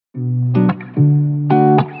Today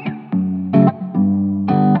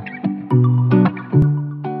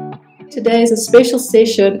is a special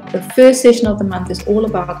session. The first session of the month is all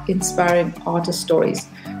about inspiring artist stories.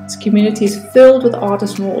 This community is filled with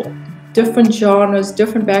artists from all different genres,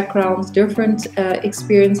 different backgrounds, different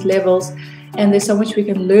experience levels, and there's so much we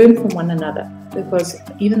can learn from one another. Because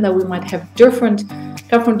even though we might have come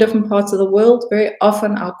from different parts of the world, very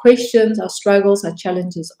often our questions, our struggles, our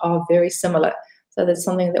challenges are very similar. So that's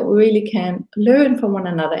something that we really can learn from one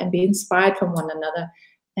another and be inspired from one another.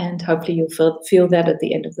 And hopefully you'll feel that at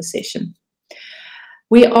the end of the session.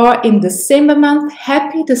 We are in December month.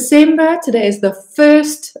 Happy December. Today is the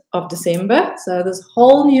 1st of December. So this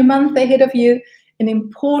whole new month ahead of you, an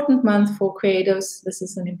important month for creatives. This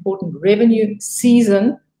is an important revenue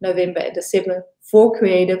season, November and December, for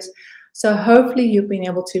creatives. So hopefully you've been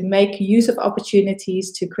able to make use of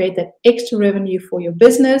opportunities to create that extra revenue for your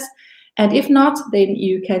business. And if not, then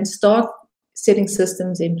you can start setting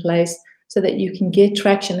systems in place so that you can get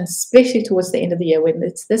traction, especially towards the end of the year when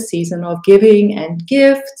it's the season of giving and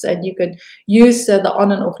gifts, and you can use the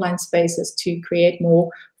on and offline spaces to create more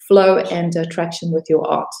flow and traction with your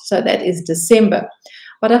art. So that is December.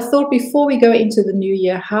 But I thought before we go into the new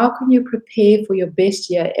year, how can you prepare for your best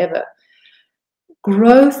year ever?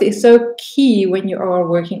 Growth is so key when you are a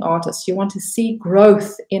working artist. You want to see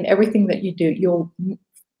growth in everything that you do.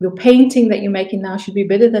 Your painting that you're making now should be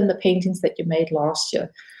better than the paintings that you made last year.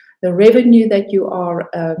 The revenue that you are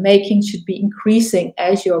making should be increasing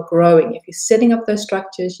as you're growing. If you're setting up those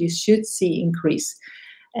structures, you should see increase.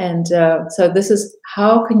 And so this is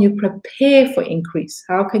how can you prepare for increase?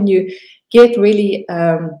 How can you get really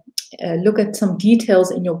look at some details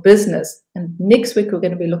in your business? And next week, we're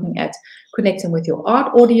going to be looking at connecting with your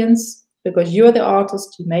art audience, because you're the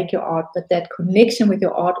artist, you make your art, but that connection with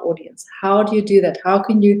your art audience, how do you do that? How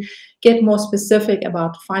can you get more specific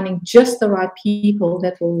about finding just the right people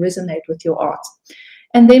that will resonate with your art?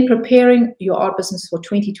 And then preparing your art business for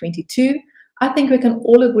 2022. I think we can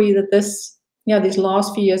all agree that these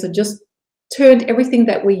last few years have just turned everything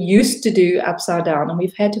that we used to do upside down, and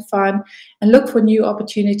we've had to find and look for new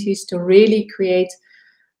opportunities to really create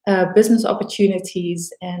business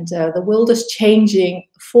opportunities, and the world is changing.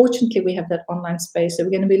 Fortunately, we have that online space, so we're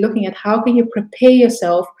going to be looking at how can you prepare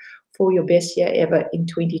yourself for your best year ever in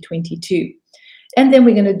 2022. And then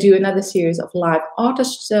we're going to do another series of live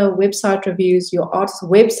artist website reviews, your artist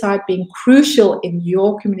website being crucial in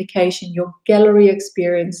your communication, your gallery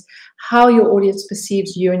experience, how your audience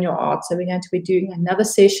perceives you and your art. So we're going to be doing another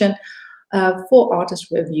session for artist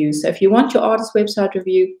reviews. So if you want your artist website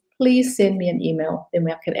review, please send me an email. Then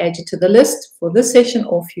I can add you to the list for this session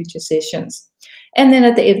or future sessions. And then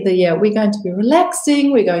at the end of the year, we're going to be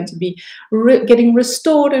relaxing. We're going to be getting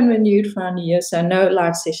restored and renewed for our new year. So no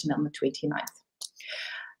live session on the 29th.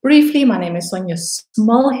 Briefly, my name is Sonia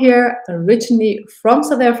Small here, originally from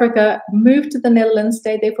South Africa, moved to the Netherlands,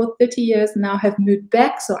 stayed there for 30 years, now have moved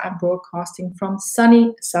back. So I'm broadcasting from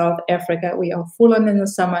sunny South Africa. We are full on in the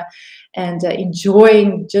summer and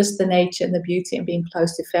enjoying just the nature and the beauty and being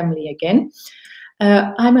close to family again.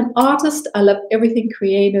 I'm an artist. I love everything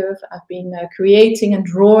creative. I've been creating and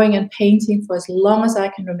drawing and painting for as long as I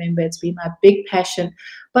can remember. It's been my big passion,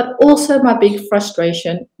 but also my big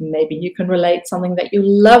frustration. Maybe you can relate, something that you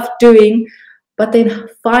love doing, but then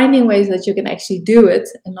finding ways that you can actually do it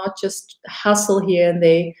and not just hustle here and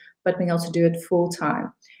there, but being able to do it full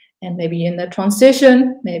time. And maybe in the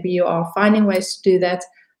transition, maybe you are finding ways to do that.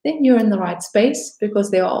 Then you're in the right space, because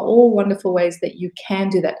there are all wonderful ways that you can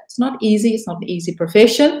do that. It's not easy. It's not an easy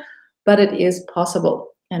profession, but it is possible.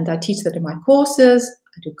 And I teach that in my courses.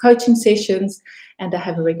 I do coaching sessions, and I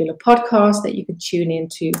have a regular podcast that you can tune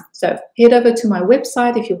into. So head over to my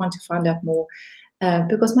website if you want to find out more,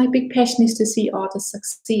 because my big passion is to see artists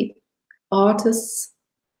succeed. Artists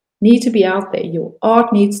need to be out there. Your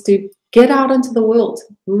art needs to get out into the world,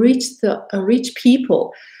 reach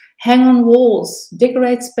people. Hang on walls,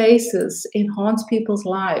 decorate spaces, enhance people's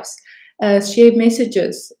lives, share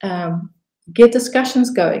messages, get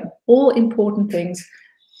discussions going. All important things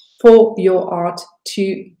for your art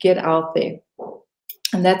to get out there.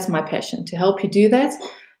 And that's my passion, to help you do that.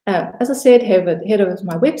 As I said, head over to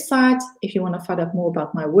my website. If you want to find out more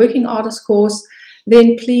about my working artist course,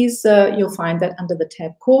 then please, you'll find that under the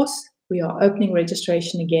tab course. We are opening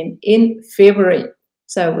registration again in February.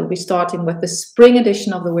 So we'll be starting with the spring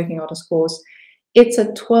edition of the Working Artist course. It's a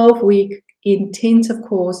 12-week intensive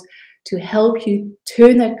course to help you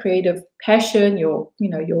turn that creative passion, your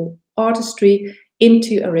artistry,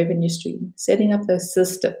 into a revenue stream, setting up those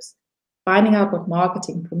systems, finding out what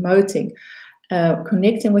marketing, promoting,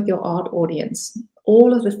 connecting with your art audience,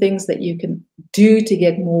 all of the things that you can do to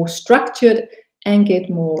get more structured and get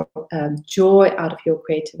more joy out of your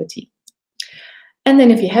creativity. And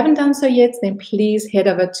then if you haven't done so yet, then please head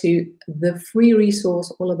over to the free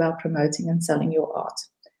resource all about promoting and selling your art.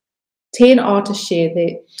 10 artists share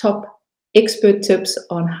their top expert tips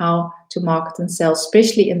on how to market and sell,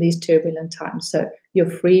 especially in these turbulent times. So you're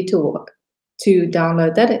free to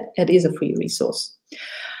download that. It is a free resource.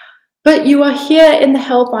 But you are here in the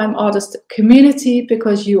Help I'm Artist community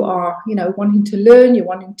because you are, wanting to learn, you're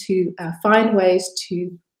wanting to find ways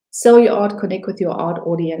to sell your art, connect with your art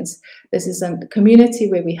audience. This is a community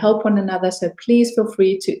where we help one another. So please feel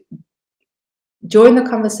free to join the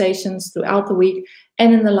conversations throughout the week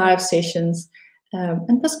and in the live sessions.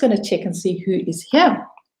 I'm just going to check and see who is here,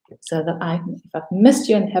 so that if I've missed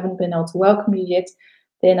you and haven't been able to welcome you yet,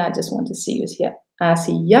 then I just want to see who's here. I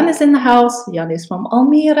see Jan is in the house. Jan is from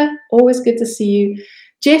Almere. Always good to see you.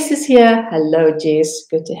 Jess is here. Hello, Jess.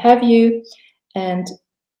 Good to have you. And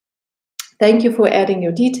thank you for adding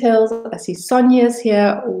your details. I see Sonia is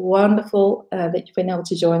here. Wonderful that you've been able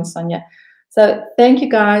to join, Sonia. So thank you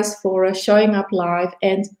guys for showing up live.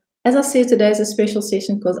 And as I said, today is a special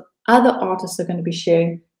session because other artists are going to be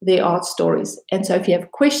sharing their art stories. And so if you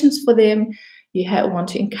have questions for them, you want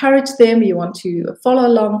to encourage them, you want to follow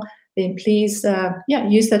along, then please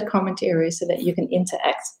use that comment area so that you can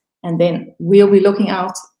interact. And then we'll be looking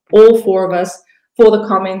out, all four of us, for the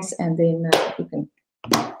comments, and then you can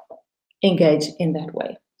engage in that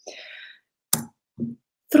way.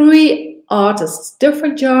 3 artists,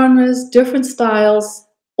 different genres, different styles,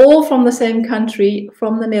 all from the same country,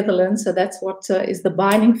 from the Netherlands. So that's what is the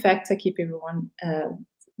binding factor. Keep everyone,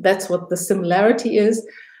 that's what the similarity is.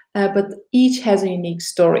 But each has a unique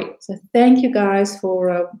story. So thank you guys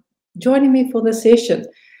for joining me for the session.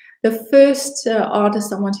 The first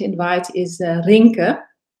artist I want to invite is Rinke,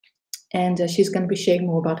 and she's going to be sharing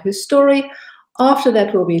more about her story. After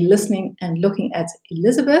that, we'll be listening and looking at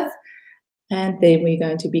Elisabeth, and then we're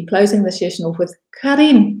going to be closing the session off with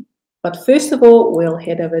Carien. But first of all, we'll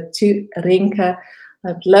head over to Rinke.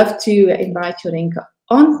 I'd love to invite you, Rinke,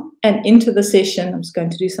 on and into the session. I'm just going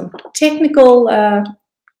to do some technical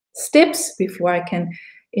steps before I can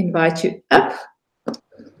invite you up.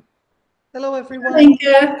 Hello, everyone.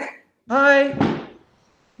 Rinke. Hi.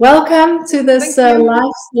 Welcome to this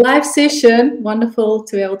live session. Wonderful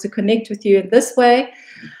to be able to connect with you in this way.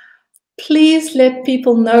 Please let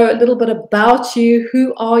people know a little bit about you.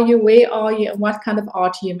 Who are you? Where are you? And what kind of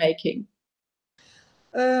art are you making?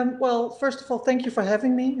 Well, first of all, thank you for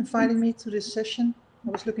having me, inviting me to this session.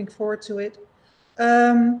 I was looking forward to it.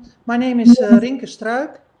 My name is Rinke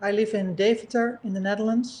Struik. I live in Deventer in the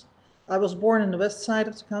Netherlands. I was born in the west side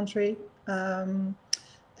of the country.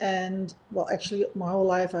 And well, actually, my whole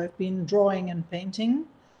life I've been drawing and painting.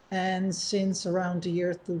 And since around the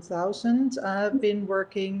year 2000, I've been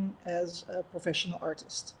working as a professional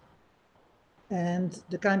artist. And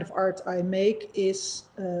the kind of art I make is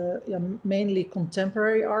mainly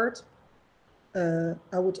contemporary art.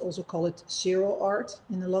 I would also call it zero art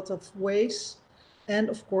in a lot of ways. And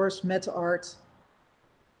of course, meta art,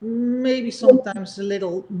 maybe sometimes a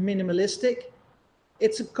little minimalistic.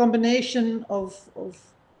 It's a combination of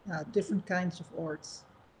different kinds of arts.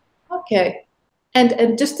 Okay.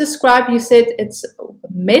 And just describe, you said it's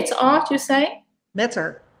met art, you say?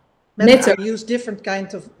 Meta. Meta. I use different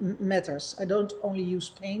kinds of matters. I don't only use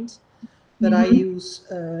paint, but I use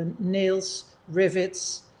nails,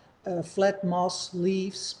 rivets, flat moss,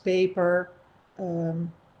 leaves, paper,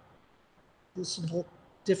 this whole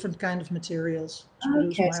different kind of materials to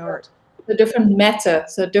produce my art. The different matter,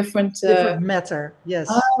 so different matter, yes.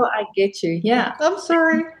 Oh, I get you. Yeah. I'm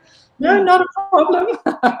sorry. No, not a problem.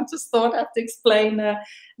 I just thought I had to explain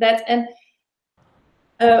that. And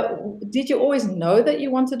did you always know that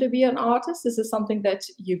you wanted to be an artist? Is this something that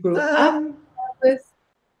you grew up with?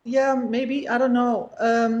 Yeah, maybe. I don't know.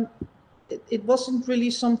 It wasn't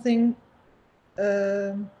really something.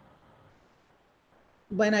 When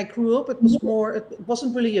I grew up, it was more. It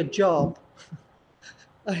wasn't really a job.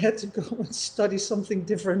 I had to go and study something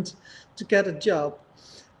different to get a job,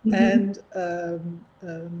 and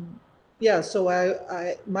yeah. So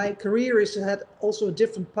my career had also a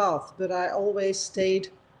different path, but I always stayed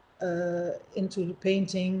into the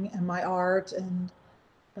painting and my art, and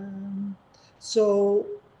so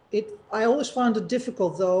I always found it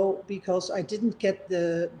difficult though, because I didn't get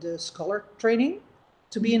the scholar training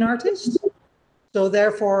to be an artist. So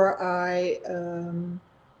therefore I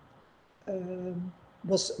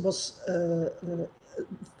was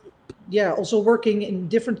also working in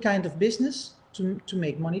different kind of business to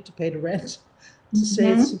make money, to pay the rent, to say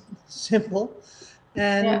it's simple.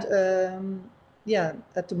 And yeah,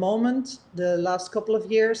 at the moment, the last couple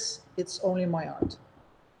of years, it's only my art.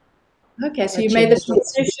 Okay, so I you made the changed it.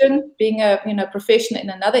 transition, being a professional in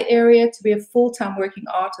another area, to be a full-time working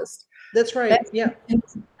artist. That's right. That's, Yeah.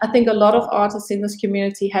 I think a lot of artists in this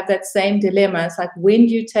community have that same dilemma. It's like, when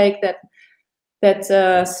do you take that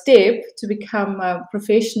step to become a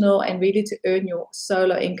professional and really to earn your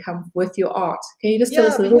solo income with your art? Can you just tell Yeah,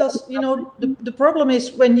 us a little because the problem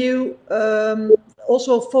is when you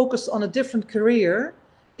also focus on a different career,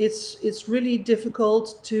 it's really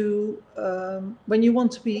difficult to when you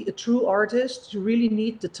want to be a true artist, you really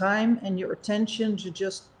need the time and your attention to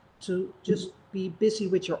just be busy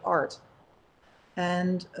with your art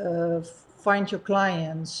and find your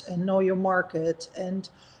clients and know your market and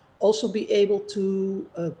also be able to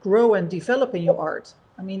grow and develop in your art.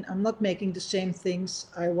 I mean, I'm not making the same things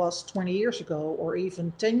I was 20 years ago or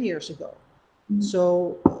even 10 years ago.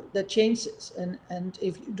 So that changes. And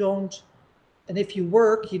if you don't, and if you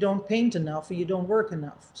work, you don't paint enough and you don't work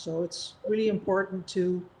enough. So it's really important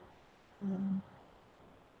to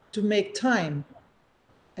make time.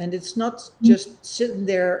 And it's not just sitting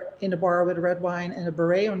there in a bar with a red wine and a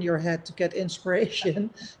beret on your head to get inspiration.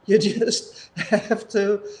 You just have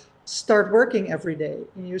to start working every day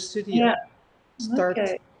in your studio. Yeah. Start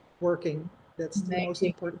Okay. working. That's the most Amazing.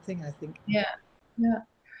 important thing, I think. Yeah. Yeah.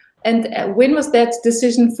 And when was that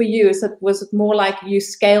decision for you? Was it more like you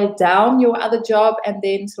scaled down your other job and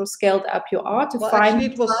then sort of scaled up your art to Well, find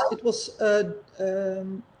actually, time? it was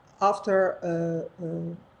after a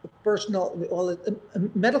personal, well, a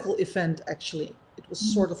medical event. Actually, it was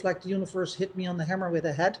sort of like the universe hit me on the hammer with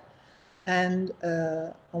a head, and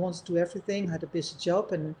I wanted to do everything. I had a busy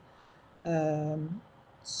job, and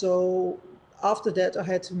so after that, I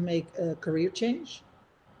had to make a career change,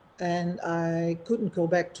 and I couldn't go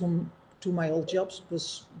back to my old jobs. It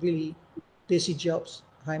was really busy jobs,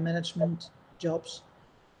 high management jobs,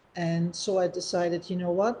 and so I decided, you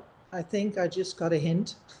know what? I think I just got a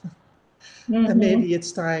hint, and maybe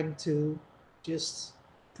it's time to just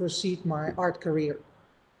proceed my art career.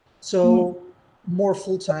 So more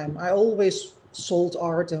full time. I always sold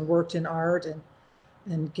art and worked in art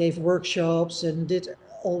and gave workshops and did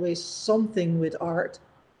always something with art.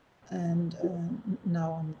 And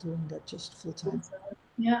now I'm doing that just full time.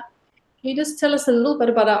 Yeah. Can you just tell us a little bit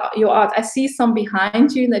about your art? I see some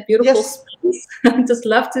behind you in that beautiful Yes, space. I'd just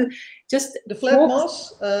love to just the flat walk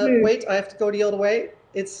moss. through. Wait, I have to go the other way.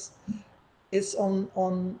 It's on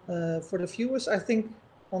for the viewers. I think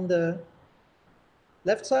on the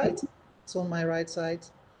left side. It's on my right side,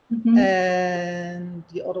 and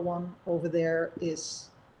the other one over there is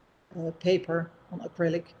paper on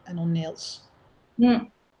acrylic and on nails. Mm.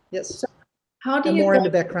 Yes, So how do and you more go? in the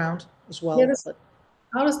background as Yeah, well. But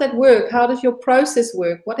how does that work? How does your process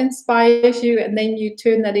work? What inspires you, and then you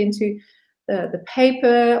turn that into the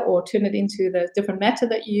paper or turn it into the different matter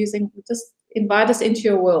that you're using? Just invite us into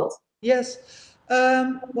your world. yes,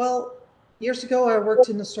 well, years ago I worked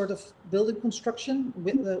in a sort of building construction,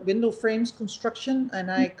 with window frames construction, and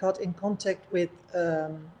I got in contact with uh,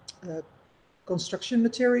 construction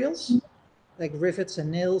materials like rivets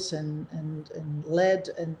and nails and lead.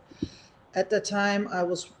 And at that time I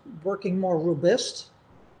was working more robust,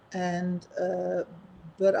 and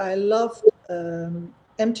but I loved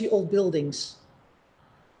empty old buildings.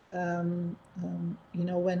 You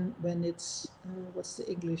know, when it's what's the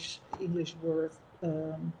English word?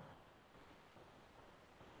 Um,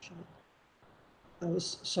 I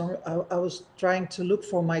was sorry. I was trying to look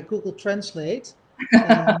for my Google Translate.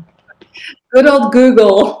 Um, Good old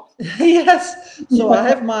Google. yes. So I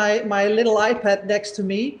have my little iPad next to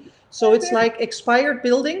me. So it's like expired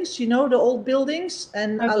buildings, you know, the old buildings,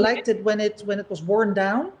 and I Okay. liked it when it was worn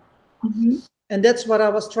down. Mhm. And that's what I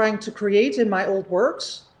was trying to create in my old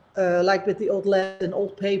works, like with the old lead and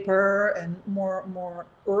old paper and more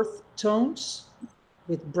earth tones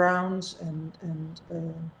with browns and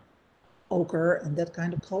ochre and that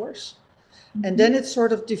kind of colors. And then it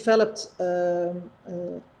sort of developed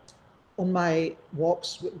on my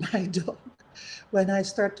walks with my dog when I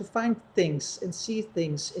start to find things and see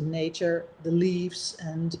things in nature, the leaves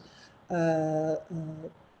and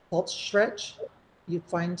potsherd you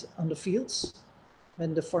find on the fields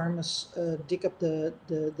when the farmers dig up the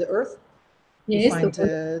earth. You Yes, find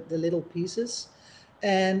the little pieces.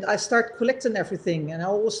 And I start collecting everything, and I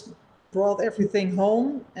always brought everything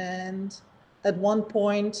home. And at one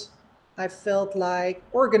point, I felt like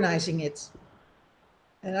organizing it.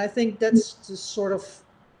 And I think that's the sort of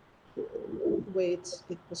way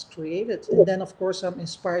it was created. And then, of course, I'm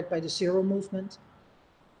inspired by the Zero movement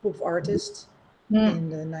of artists mm, in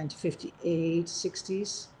the 1958,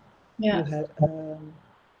 60s. You yeah. had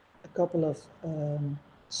a couple of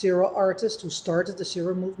Zero artists who started the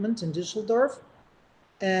Zero movement in Düsseldorf,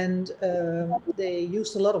 and they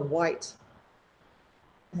used a lot of white.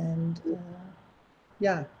 And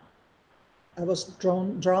yeah, I was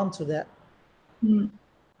drawn to that. Mm.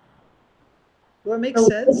 Do I make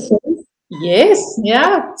sense? Yes,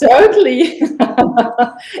 yeah, totally.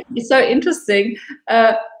 It's so interesting.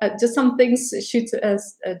 Just some things should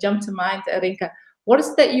jump to mind, Rinke. What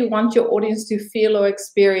is that you want your audience to feel or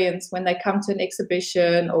experience when they come to an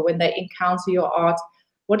exhibition or when they encounter your art?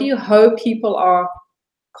 What do you hope people are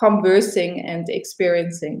conversing and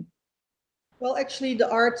experiencing? Well, actually, the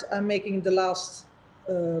art I'm making the last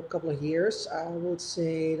couple of years, I would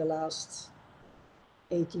say the last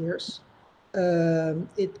 8 years,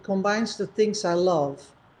 it combines the things I love,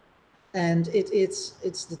 and it's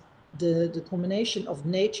the combination of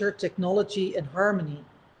nature, technology, and harmony.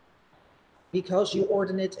 Because you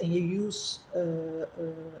ordinate and you use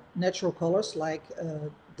natural colors like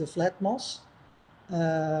the flat moss,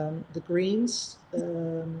 the greens,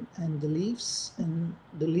 and the leaves. And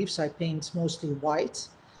the leaves I paint mostly white.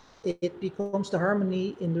 It becomes the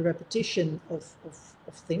harmony in the repetition of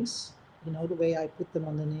things, you know, the way I put them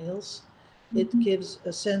on the nails. It gives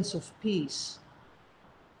a sense of peace.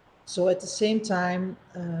 So at the same time,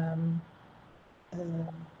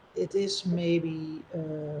 it is maybe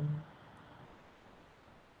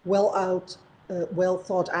well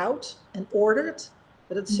thought out and ordered,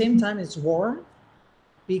 but at the same time it's warm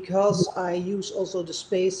because I use also the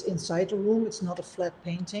space inside the room. It's not a flat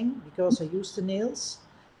painting because I use the nails,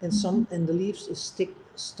 and the leaves is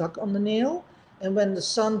stuck on the nail. And when the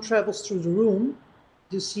sun travels through the room,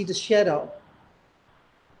 you see the shadow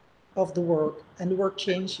of the work, and the work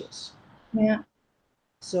changes. Yeah.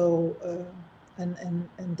 So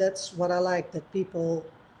and that's what I like, that people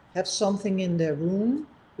have something in their room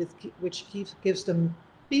which gives them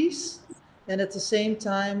peace, and at the same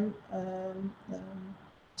time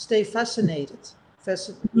stay fascinated.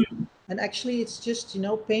 And actually, it's just, you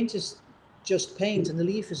know, paint is just paint, and the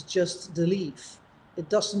leaf is just the leaf. It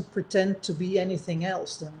doesn't pretend to be anything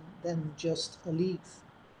else than just a leaf.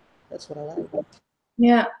 That's what I like.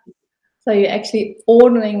 Yeah. So you're actually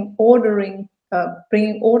ordering,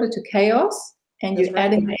 bringing order to chaos, and That's you're right.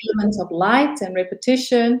 adding the elements of light and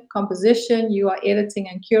repetition, composition. You are editing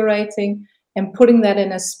and curating and putting that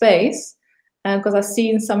in a space. And because I've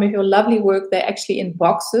seen some of your lovely work, they're actually in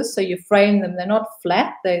boxes, so you frame them. They're not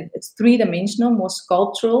flat. It's three-dimensional, more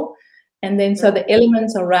sculptural. And then so the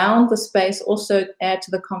elements around the space also add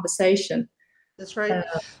to the conversation. That's right.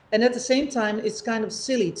 And at the same time, it's kind of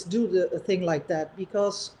silly to do a thing like that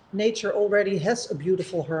because nature already has a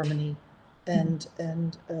beautiful harmony, and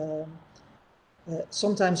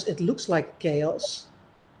sometimes it looks like chaos,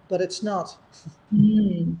 but it's not.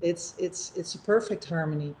 It's a perfect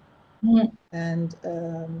harmony, and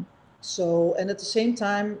and at the same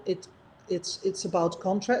time, it's about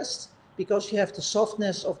contrast because you have the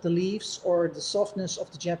softness of the leaves or the softness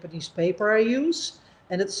of the Japanese paper I use,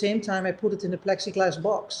 and at the same time, I put it in a plexiglass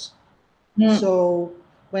box. So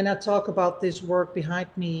when I talk about this work behind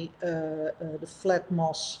me, the flat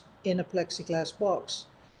moss in a plexiglass box,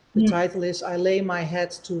 the title is "I Lay My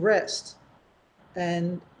Head to Rest."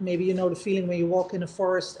 And maybe you know the feeling when you walk in a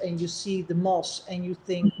forest and you see the moss and you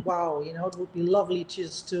think, wow, you know, it would be lovely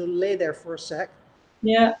just to lay there for a sec.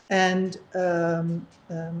 Yeah. And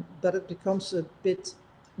but it becomes a bit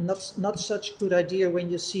not such a good idea when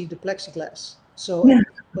you see the plexiglass. So,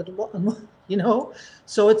 but what, you know,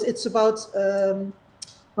 so it's about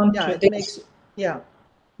yeah, it makes yeah.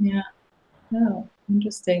 Oh,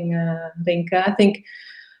 interesting, Rinke. I think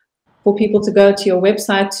for people to go to your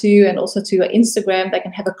website too, and also to your Instagram, they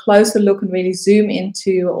can have a closer look and really zoom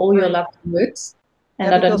into all your lovely works.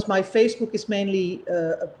 And yeah, because my Facebook is mainly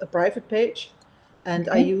a private page, and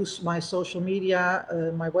I use my social media,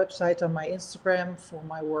 my website, and my Instagram for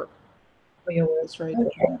my work. For your work, that's right.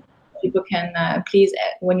 Okay. People can please,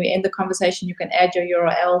 when we end the conversation, you can add your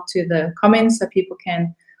URL to the comments so people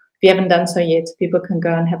can, if you haven't done so yet, people can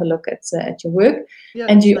go and have a look at your work. Yeah,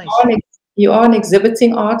 and nice. You are an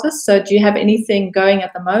exhibiting artist, so do you have anything going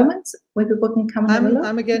at the moment where people can come and have a look?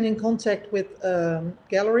 I'm again in contact with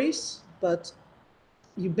galleries, but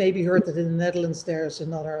you maybe heard that in the Netherlands there's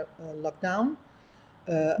another lockdown.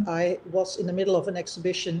 I was in the middle of an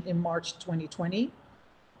exhibition in March 2020,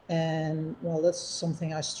 and well, that's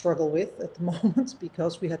something I struggle with at the moment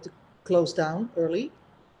because we had to close down early,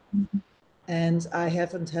 and I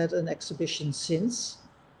haven't had an exhibition since.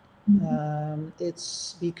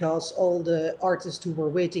 It's because all the artists who were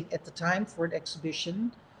waiting at the time for an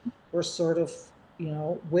exhibition were sort of, you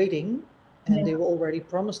know, waiting, and they were already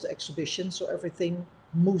promised the exhibition, so everything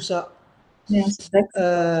moves up. Yes, that's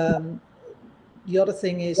The other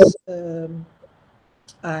thing is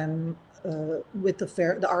I'm with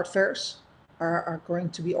the art fairs are going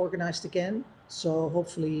to be organized again. So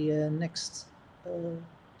hopefully next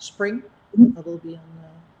spring I will be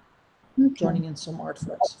on joining in some art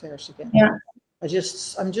fairs again. yeah.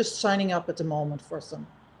 I'm just signing up at the moment for some.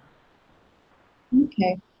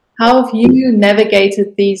 Okay. How have you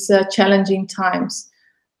navigated these challenging times?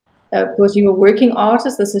 Because you're a working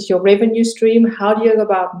artist, this is your revenue stream. How do you go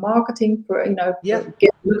about marketing for,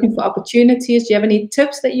 looking for opportunities? Do you have any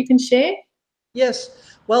tips that you can share?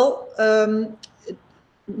 Yes. Well,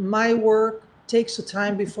 my work takes the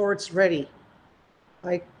time before it's ready.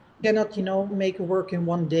 I cannot, make a work in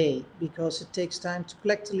one day because it takes time to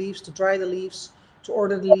collect the leaves, to dry the leaves, to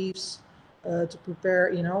order the leaves, to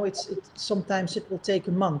prepare. Sometimes it will take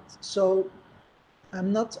a month. So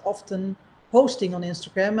I'm not often posting on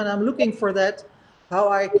Instagram, and I'm looking for that. How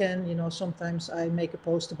I can, sometimes I make a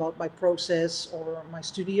post about my process or my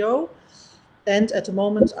studio. And at the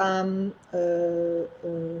moment, I'm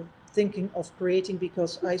thinking of creating,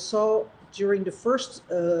 because I saw during the first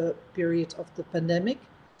period of the pandemic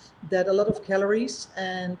that a lot of galleries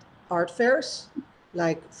and art fairs,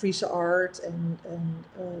 like Friese Art and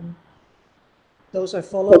those I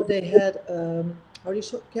follow, they had, how do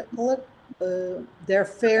you call it? Their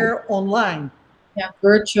fair online. Yeah,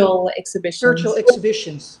 virtual exhibitions. Virtual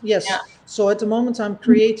exhibitions, yes. Yeah. So at the moment, I'm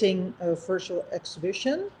creating a virtual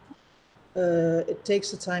exhibition. It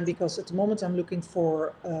takes the time because at the moment I'm looking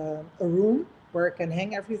for a room where I can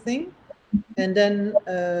hang everything, and then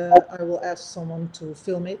I will ask someone to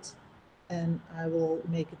film it, and I will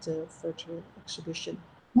make it a virtual exhibition.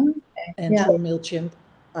 Okay. And through MailChimp,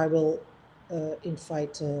 I will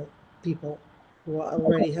invite people who I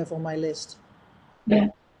already have on my list. Yeah.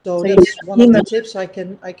 So that's one of the tips I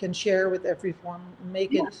can share with everyone.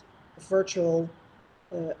 Make it a virtual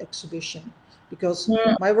exhibition, because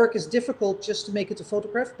my work is difficult just to make it a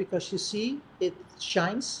photograph, because you see it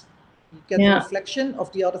shines, you get the reflection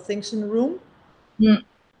of the other things in the room,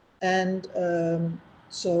 and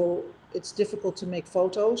so it's difficult to make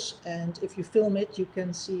photos, and if you film it you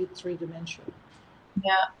can see it three-dimensional.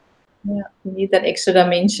 Yeah, you need that extra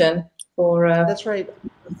dimension for that's right,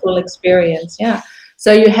 the full experience. Yeah.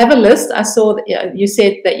 So you have a list. I saw that you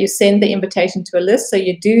said that you send the invitation to a list. So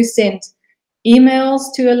you do send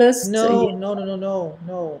emails to a list? No.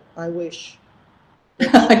 I wish.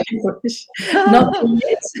 I wish. Not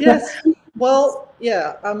yet. Yes. Well,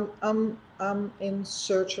 yeah. I'm in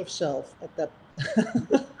search of self at that.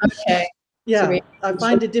 Okay. Yeah, So I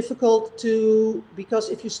find it difficult because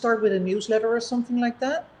if you start with a newsletter or something like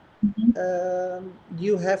that,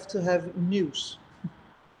 you have to have news.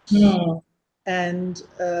 And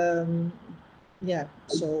yeah,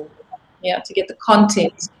 so. Yeah, to get the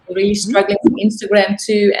content. You're really struggling with Instagram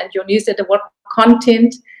too, and your newsletter. What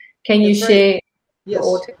content can you share with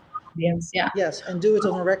the audience? Yeah. Yes, and do it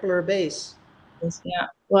on a regular basis. Yeah.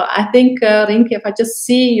 Well, I think, Rinke, if I just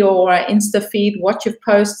see your Insta feed, what you've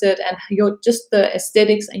posted, and your just the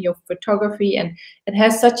aesthetics and your photography, and it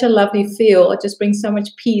has such a lovely feel. It just brings so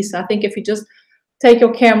much peace. I think if you just take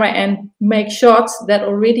your camera and make shots, that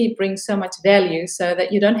already brings so much value, so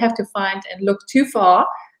that you don't have to find and look too far,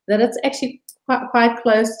 that it's actually quite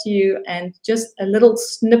close to you, and just a little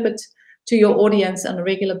snippet to your audience on a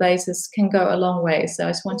regular basis can go a long way. So I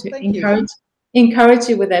just want to encourage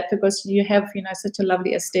you with that, because you have, such a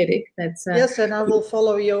lovely aesthetic. That's yes, and I will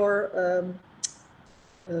follow your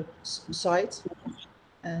site.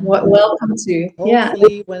 And welcome to.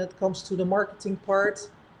 Hopefully, when it comes to the marketing part,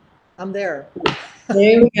 I'm there.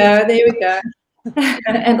 There we go.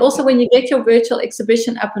 And also, when you get your virtual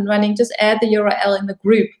exhibition up and running, just add the URL in the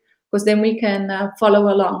group, because then we can follow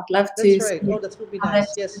along. I'd love to. That's right. Oh, that would be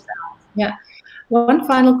nice. Yes. Yeah. One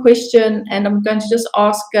final question, and I'm going to just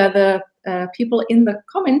ask the people in the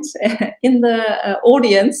comments, in the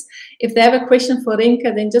audience, if they have a question for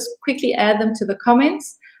Rinke, then just quickly add them to the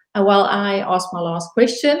comments while I ask my last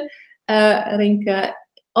question. Rinke,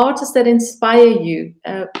 artists that inspire you,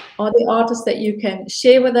 are there artists that you can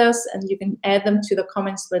share with us, and you can add them to the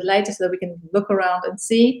comments a bit later so that we can look around and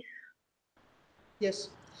see? Yes.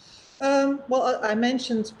 Well, I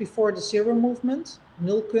mentioned before the Zero Movement,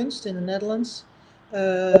 Nul Kunst in the Netherlands.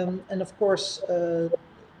 And of course,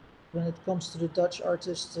 when it comes to the Dutch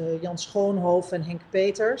artists, Jan Schoonhoven and Henk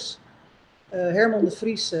Peters. Herman de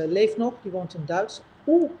Vries leeft nog, die woont in Duits.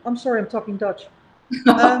 Oh, I'm sorry, I'm talking Dutch.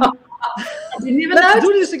 Let's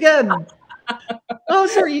do this again. Oh,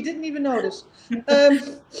 sorry, you didn't even notice.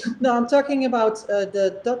 No, I'm talking about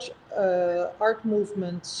the Dutch art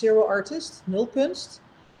movement Zero Artist, Nul Kunst.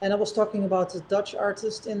 And I was talking about the Dutch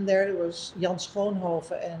artist in there. There was Jan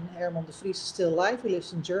Schoonhoven and Herman de Vries is still alive. He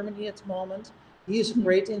lives in Germany at the moment. He is a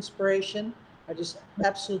great inspiration. I just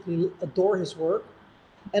absolutely adore his work.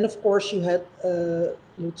 And of course, you had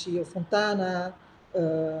Lucio Fontana,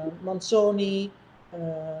 Manzoni,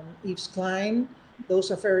 Yves Klein. Those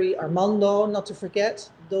are very, Armando, not to forget.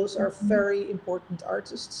 Those are very important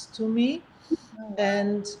artists to me.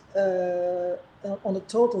 And on a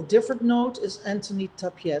total different note is Anthony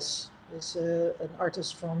Tapies. Is an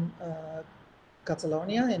artist from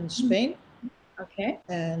Catalonia in Spain. Okay.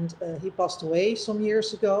 And he passed away some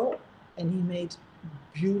years ago, and he made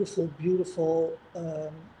beautiful, beautiful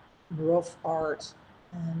rough art.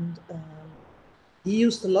 And he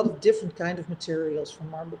used a lot of different kind of materials,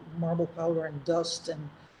 from marble powder and dust, and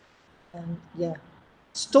yeah,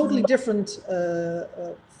 it's totally different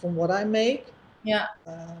from what I make. Yeah.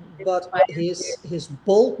 But his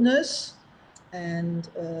boldness and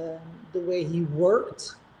the way he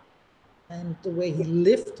worked and the way he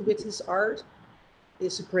lived with his art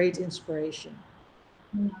is a great inspiration.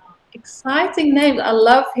 Exciting names. I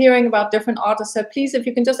love hearing about different artists. So please, if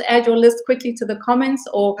you can just add your list quickly to the comments,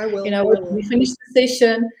 or I will, when we finish the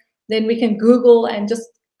session, then we can Google and just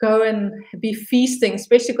go and be feasting,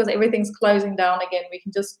 especially because everything's closing down again. We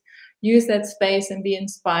can just use that space and be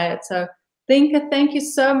inspired. So Rinke, thank you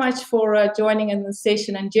so much for joining in the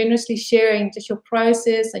session and generously sharing just your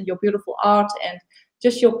process and your beautiful art and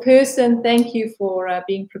just your person. Thank you for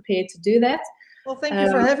being prepared to do that. Well, thank you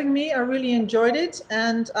for having me. I really enjoyed it,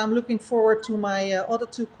 and I'm looking forward to my other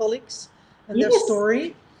two colleagues and their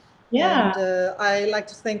story. Yeah. And I like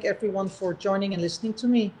to thank everyone for joining and listening to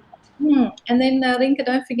me. And then Rinke,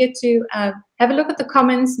 don't forget to have a look at the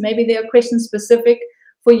comments. Maybe there are questions specific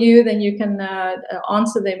for you, then you can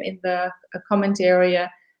answer them in the comment area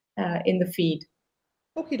in the feed.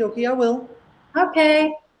 Okie dokie, I will.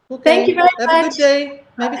 Okay. Thank you very much. Have a good day.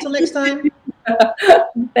 Maybe till next time.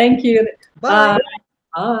 Thank you. Bye.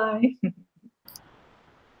 Bye.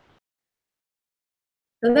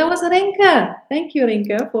 So that was Rinke. Thank you,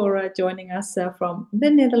 Rinke, for joining us from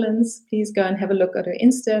the Netherlands. Please go and have a look at her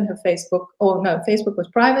Insta and her Facebook. Oh, no, Facebook was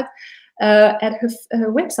private. At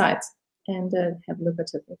her website. And have a look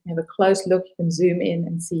at it. You can have a close look. You can zoom in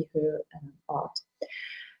and see her art.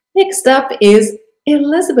 Next up is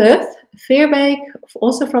Elisabeth Veerbeek,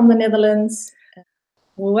 also from the Netherlands.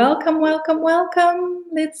 Welcome, welcome, welcome.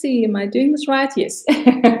 Let's see, am I doing this right? Yes.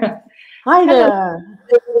 Hi there.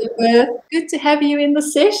 Hello, good to have you in the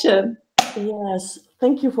session. Yes,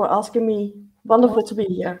 thank you for asking me. Wonderful to be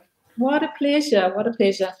here. What a pleasure, what a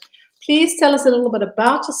pleasure. Please tell us a little bit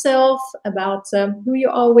about yourself, about who you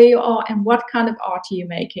are, where you are, and what kind of art are you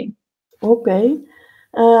making? Okay,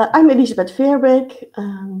 I'm Elisabeth Veerbeek.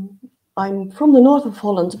 I'm from the north of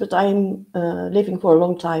Holland, but I'm living for a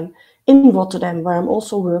long time in Rotterdam, where I'm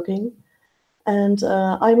also working. And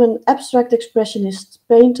I'm an abstract expressionist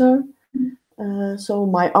painter. So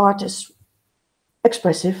my art is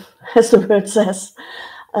expressive, as the word says.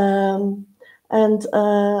 And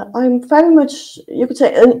I'm very much, you could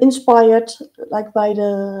say, inspired, like by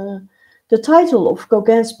the title of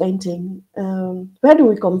Gauguin's painting. Where do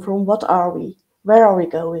we come from? What are we? Where are we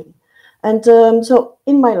going? And so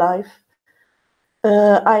in my life,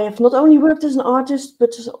 I have not only worked as an artist,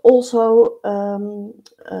 but also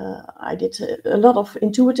I did a lot of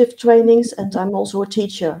intuitive trainings, and I'm also a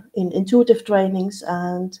teacher in intuitive trainings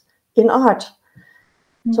and in art.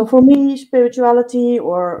 So for me, spirituality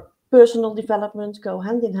or personal development go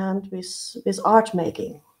hand in hand with art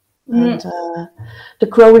making and the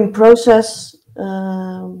growing process,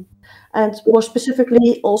 and more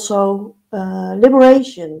specifically also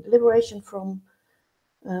liberation from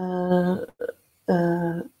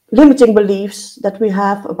limiting beliefs that we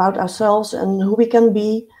have about ourselves and who we can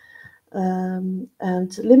be,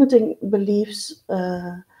 and limiting beliefs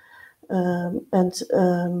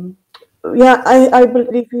yeah, I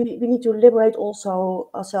believe we need to liberate also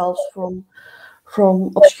ourselves from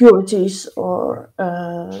obscurities, or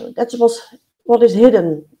that's what is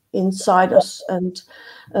hidden inside us, and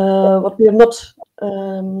what we are not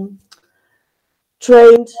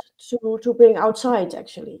trained to bring outside,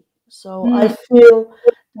 actually. So I feel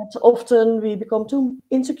that often we become too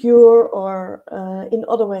insecure or in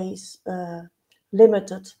other ways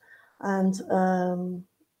limited, and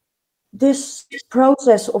this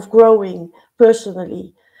process of growing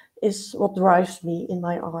personally is what drives me in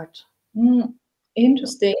my art.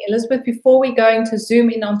 Interesting. Elisabeth, before we go into zoom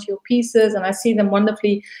in onto your pieces, and I see them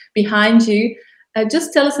wonderfully behind you,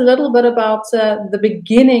 just tell us a little bit about the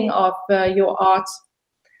beginning of your art,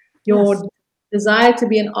 your desire to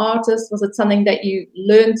be an artist? Was it something that you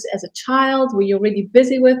learned as a child? Were you already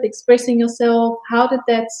busy with expressing yourself? How did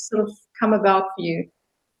that sort of come about for you?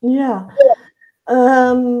 Yeah.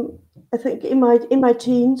 I think in my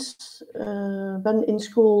teens, when in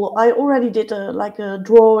school, I already did a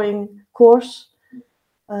drawing course.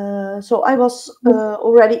 So I was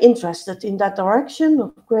already interested in that direction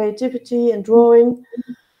of creativity and drawing.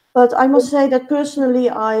 But I must say that personally,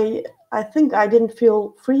 I think I didn't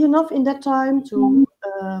feel free enough in that time to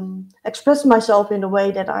express myself in the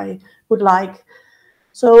way that I would like.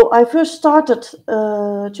 So I first started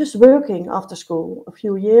just working after school a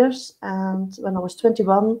few years, and when I was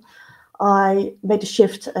 21, I made a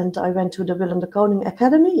shift and I went to the Willem de Koning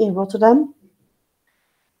Academy in Rotterdam.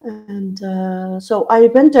 And so I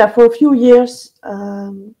went there for a few years,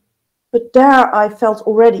 but there I felt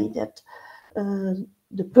already that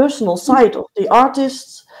the personal side of the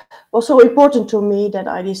artists was so important to me that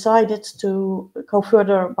I decided to go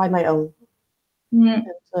further by my own and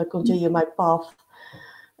continue my path,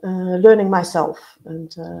 learning myself.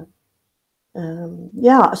 And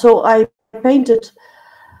yeah, so I painted,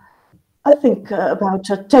 I think, about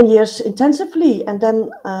 10 years intensively, and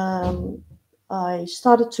then I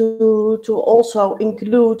started to also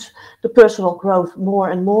include the personal growth more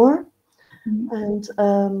and more. And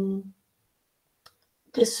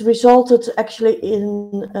this resulted actually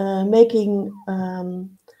in making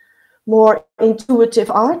more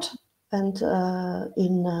intuitive art. And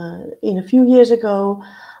in a few years ago,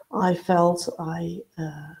 I felt I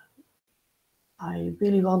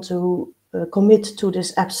really want to commit to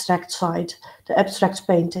this abstract side, the abstract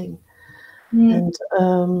painting. And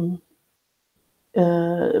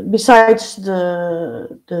besides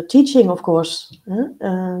the teaching, of course,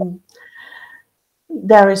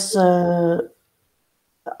 there is,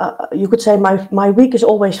 you could say my week is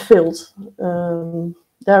always filled.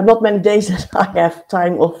 There are not many days that I have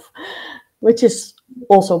time off, which is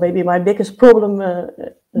also maybe my biggest problem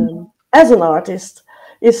as an artist,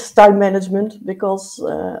 is time management, because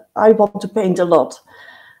I want to paint a lot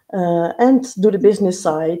and do the business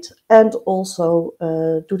side and also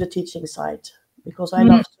do the teaching side, because I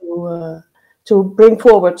love to bring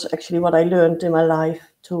forward actually what I learned in my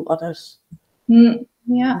life to others.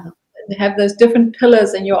 Yeah, they have those different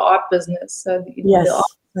pillars in your art business. So yes, the art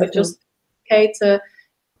would just cater.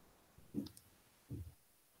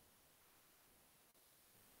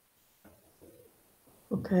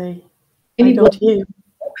 Okay, I don't hear you.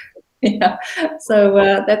 Yeah, so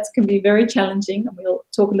that can be very challenging, and we'll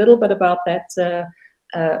talk a little bit about that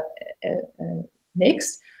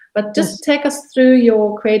next. But just take us through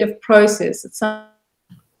your creative process. It's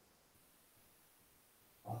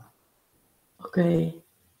okay.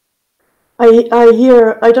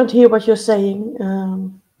 I don't hear what you're saying.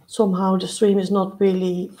 Somehow the stream is not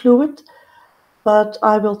really fluid, but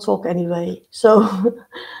I will talk anyway. So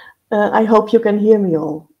I hope you can hear me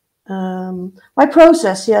all. My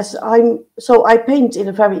process, yes, I paint in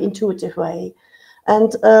a very intuitive way,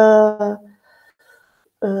 and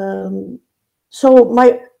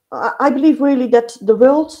so I believe really that the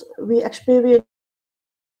world we experience,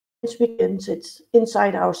 it's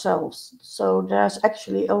inside ourselves. So there's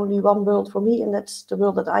actually only one world for me, and that's the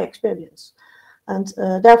world that I experience. And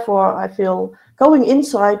therefore, I feel going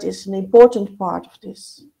inside is an important part of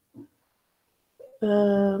this.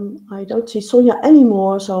 I don't see Sonia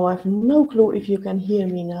anymore, so I have no clue if you can hear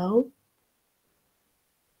me now.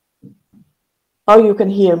 Oh, you can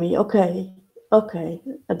hear me. Okay. Okay.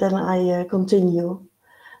 And then I continue.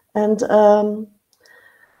 And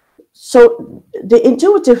so the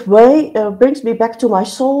intuitive way brings me back to my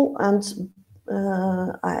soul, and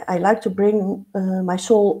I like to bring my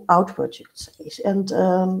soul outward, you could say. And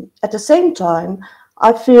at the same time,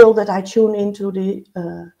 I feel that I tune into the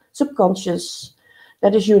subconscious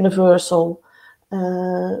that is universal.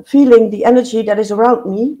 Feeling the energy that is around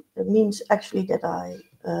me, it means actually that I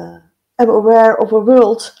am aware of a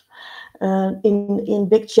world in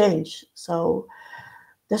big change. So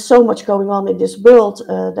there's so much going on in this world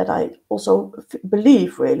that I also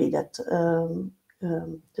believe really that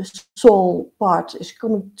the soul part is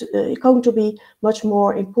going to be much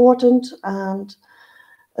more important, and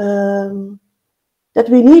that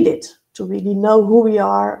we need it to really know who we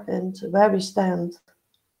are and where we stand,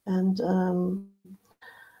 and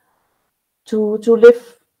to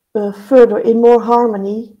live further in more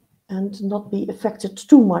harmony and not be affected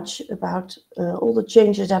too much about all the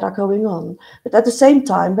changes that are going on. But at the same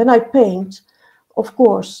time, when I paint, of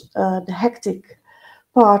course, the hectic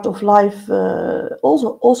part of life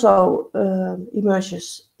also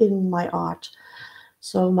emerges in my art.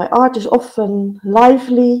 So my art is often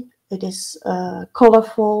lively, it is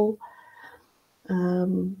colorful,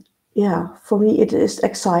 Yeah, for me it is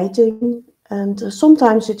exciting, and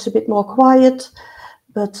sometimes it's a bit more quiet,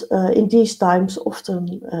 but in these times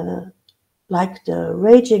often like the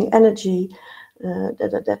raging energy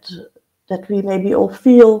that we maybe all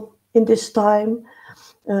feel in this time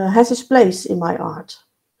has its place in my art.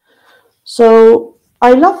 So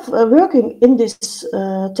I love working in this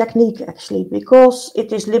technique actually because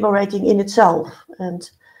it is liberating in itself, and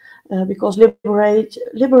because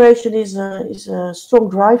liberation is a strong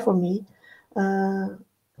drive for me.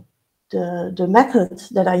 The method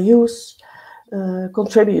that I use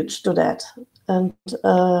contributes to that, and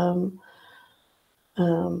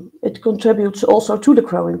it contributes also to the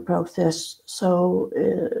growing process. So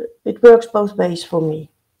it works both ways for me,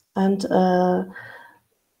 and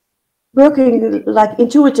working like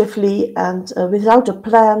intuitively and without a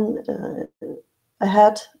plan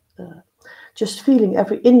ahead, just feeling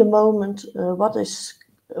in the moment what is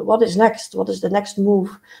next, what is the next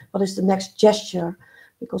move, what is the next gesture,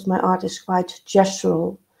 because my art is quite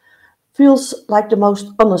gestural, feels like the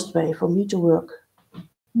most honest way for me to work.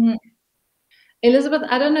 Elisabeth,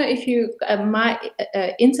 I don't know if you, my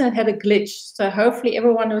internet had a glitch, so hopefully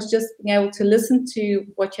everyone was just being able to listen to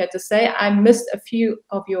what you had to say. I missed a few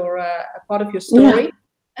of your part of your story,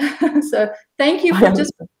 so thank you for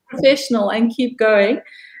just being professional and keep going.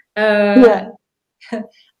 The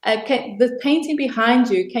painting behind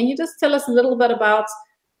you, can you just tell us a little bit about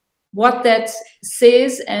what that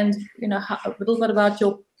says, and a little bit about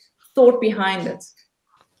your thought behind it?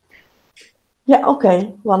 Yeah,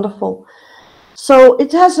 okay, wonderful. So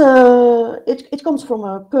it has it comes from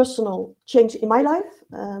a personal change in my life,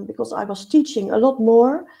 because I was teaching a lot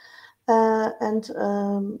more and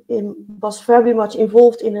was very much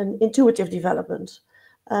involved in an intuitive development,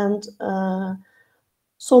 and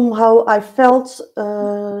somehow I felt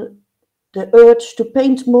the urge to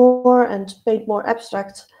paint more and paint more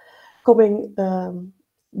abstract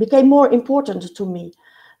became more important to me.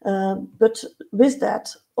 But with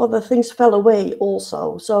that, other things fell away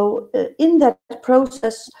also. So in that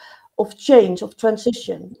process of change, of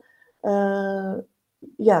transition,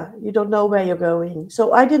 you don't know where you're going.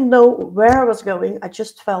 So I didn't know where I was going. I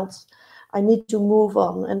just felt I need to move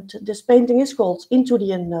on. And this painting is called Into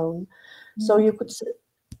the Unknown. So you could,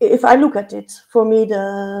 if I look at it, for me,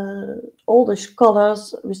 all the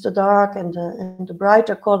colors with the dark and the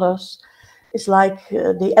brighter colors is like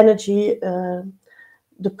the energy,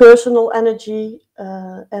 the personal energy,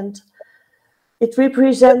 and it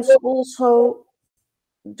represents also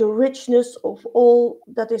the richness of all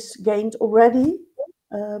that is gained already.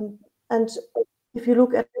 And if you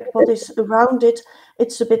look at what is around it,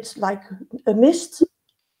 it's a bit like a mist.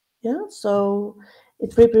 Yeah, so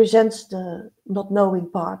it represents the not knowing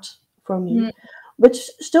part for me, which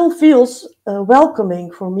still feels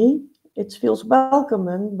welcoming for me. It feels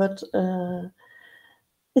welcoming, but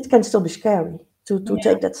it can still be scary to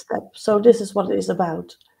take that step. So this is what it is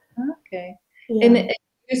about. Okay. Yeah. And it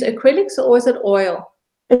use acrylics or is it oil?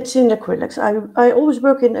 It's in acrylics. I always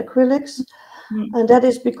work in acrylics, and that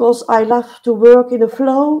is because I love to work in a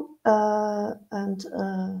flow, and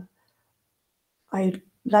I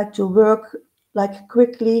like to work like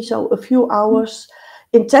quickly, so a few hours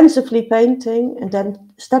intensively painting and then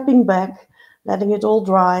stepping back, letting it all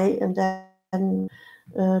dry, and then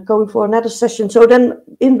going for another session. So then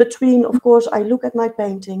in between, of course, I look at my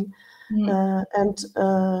painting and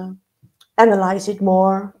analyze it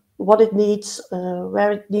more, what it needs,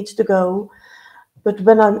 where it needs to go. But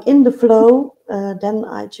when I'm in the flow, then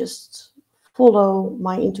I just follow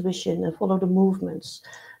my intuition and follow the movements.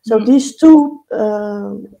 So these two,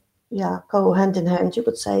 go hand in hand, you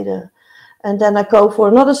could say. And then I go for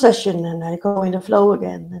another session and I go in the flow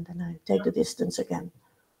again, and then I take the distance again.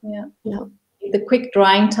 Yeah. Yeah. The quick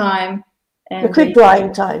drying time. And the quick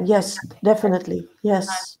drying time, yes, definitely,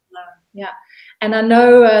 yes. Yeah. And I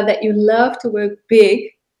know that you love to work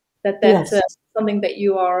big, that's something that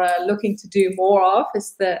you are looking to do more of,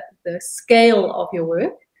 is the scale of your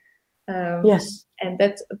work. Yes. And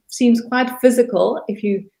that seems quite physical.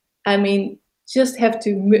 Just have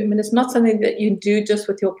to move. I mean, it's not something that you do just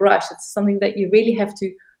with your brush. It's something that you really have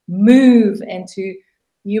to move, and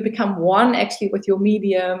you become one actually with your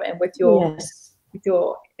medium and with your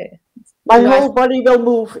my whole body will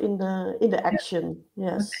move in the action.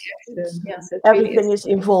 Yes, everything is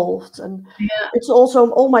involved, and it's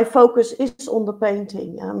also all my focus is on the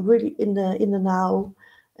painting. I'm really in the now,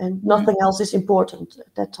 and nothing else is important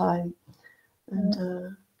at that time.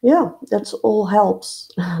 And that's all helps.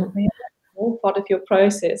 All part of your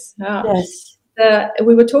process. Yes.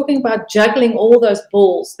 We were talking about juggling all those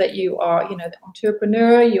balls that you are, the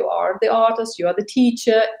entrepreneur, you are the artist, you are the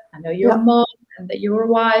teacher, I know you're a mom, and that you're a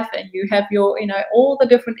wife and you have your, you know, all the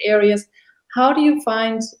different areas. How do you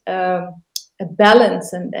find a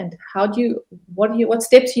balance, and how do you, what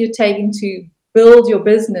steps are you taking to build your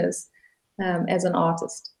business as an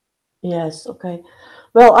artist? Yes, okay.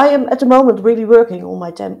 Well, I am at the moment really working on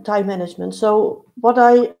my time management. So what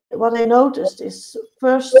I noticed is,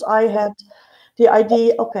 first I had the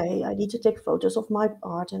idea, okay, I need to take photos of my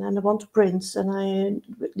art, and I want to print, and I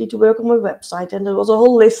need to work on my website, and there was a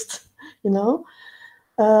whole list, you know.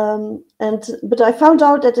 But I found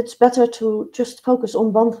out that it's better to just focus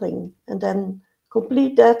on one thing and then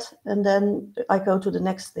complete that, and then I go to the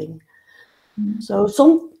next thing. So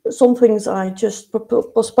some things I just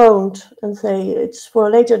postponed and say it's for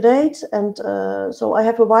a later date, and so I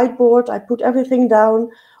have a whiteboard. I put everything down,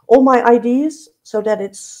 all my ideas, so that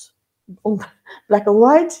it's on black and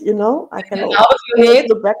white. You know, I can always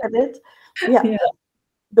look back at it. Yeah. Yeah.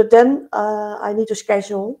 But then I need to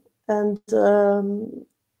schedule, and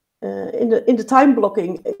in the time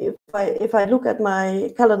blocking, if I look at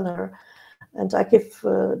my calendar, and I give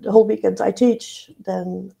the whole weekend I teach,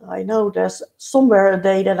 then I know there's somewhere a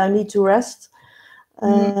day that I need to rest.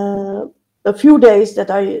 A few days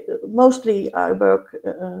that I work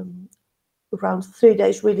around 3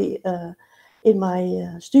 days really in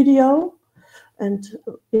my studio, and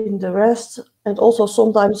in the rest, and also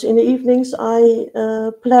sometimes in the evenings, I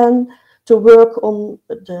plan to work on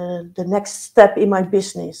the next step in my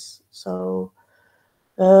business. So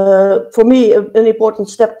for me, an important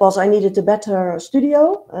step was I needed a better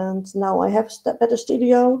studio, and now I have a better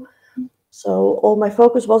studio. So all my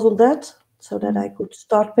focus was on that, so that I could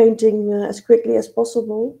start painting as quickly as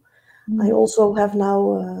possible. I also have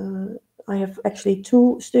now, I have actually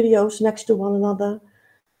 2 studios next to one another,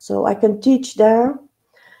 so I can teach there.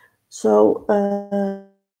 So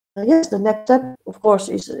yes, the next step, of course,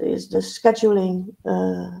 is the scheduling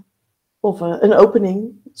of an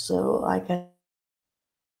opening, so I can.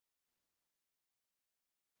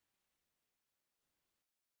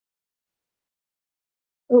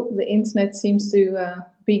 Oh, the internet seems to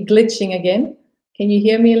be glitching again. Can you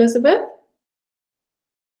hear me, Elisabeth?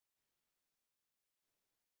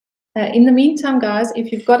 In the meantime, guys,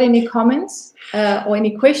 if you've got any comments or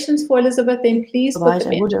any questions for Elisabeth, then please put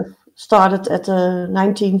them in. I would have started at the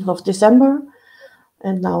 19th of December,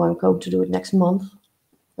 and now I'm going to do it next month.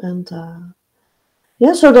 And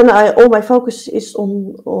yeah, so then all my focus is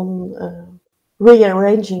on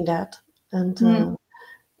rearranging that, and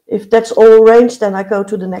if that's all arranged, then I go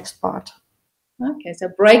to the next part. Okay, so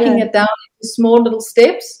breaking it down into small little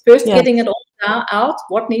steps. First, getting it all out,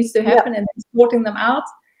 what needs to happen, and then sorting them out,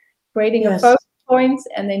 creating a focus point,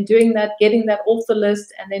 and then doing that, getting that off the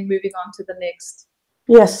list, and then moving on to the next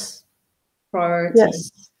priority.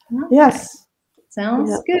 Yes.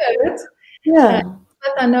 Sounds good. Yeah.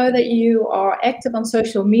 But I know that you are active on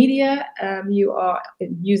social media. You are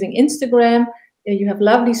using Instagram. You have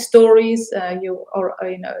lovely stories. You are,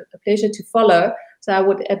 you know, a pleasure to follow. So I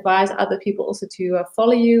would advise other people also to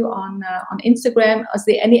follow you on Instagram. Is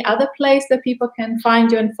there any other place that people can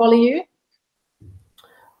find you and follow you?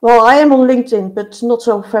 Well, I am on LinkedIn, but not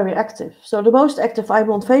so very active. So the most active, I'm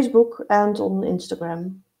on Facebook and on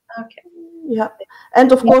Instagram. Okay. Yeah,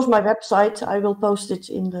 and of course my website. I will post it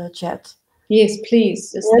in the chat. Yes,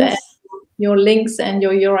 please. Just your links and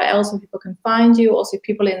your URLs so people can find you. Also,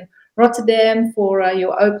 people in Rotterdam for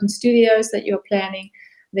your open studios that you're planning.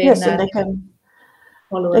 Then, yes, and they can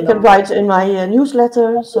write in my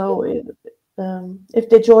newsletter. So if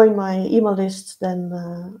they join my email list, then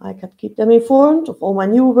I can keep them informed of all my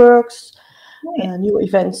new works, new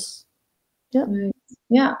events. Yeah.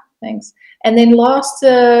 Yeah, thanks. And then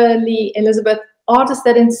lastly, Elisabeth, artists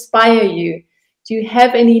that inspire you. Do you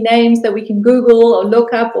have any names that we can Google or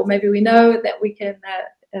look up, or maybe we know that we can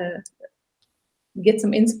get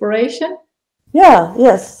some inspiration? Yeah,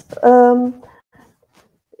 yes.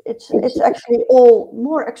 It's actually all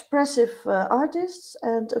more expressive artists,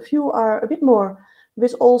 and a few are a bit more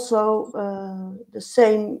with also the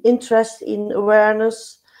same interest in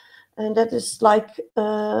awareness, and that is like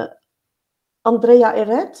Andrea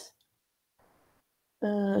Eret.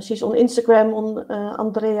 She's on Instagram on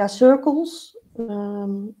Andrea Circles,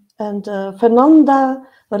 and Fernanda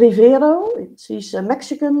Rivero. She's a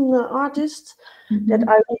Mexican artist that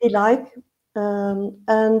I really like,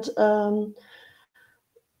 and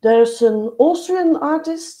there's an Austrian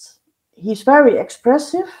artist. He's very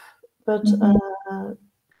expressive, but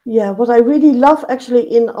yeah, what I really love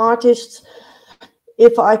actually in artists,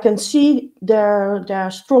 if I can see their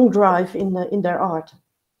strong drive in their art.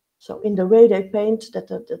 So in the way they paint, that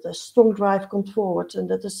the strong drive comes forward, and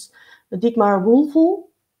that is Dietmar Woelfel.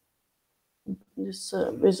 this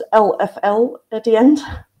with LFL at the end.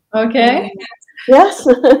 Okay. Yes.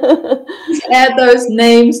 Add those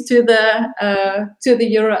names to the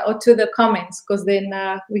URL or to the comments, because then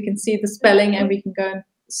we can see the spelling and we can go and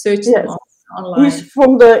search them online. He's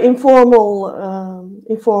from the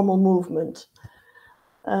informal movement.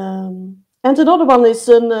 And another one is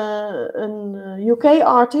an UK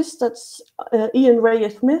artist, that's Ian Ray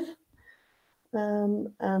Smith.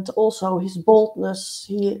 And also his boldness,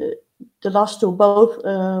 the last two both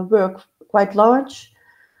work quite large.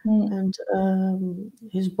 And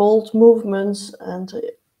his bold movements, and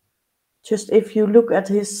just if you look at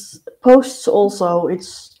his posts also,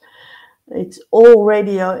 it all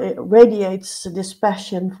radiates this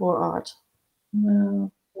passion for art.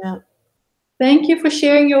 Wow. Yeah. Thank you for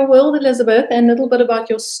sharing your world, Elisabeth, and a little bit about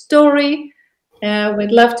your story.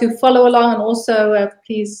 We'd love to follow along, and also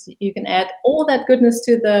please, you can add all that goodness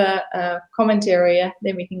to the comment area.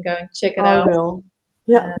 Then we can go and check it out. I will.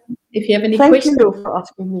 Yeah. If you have any questions, thank you for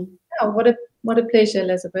asking me. Oh, what a pleasure,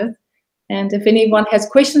 Elisabeth. And if anyone has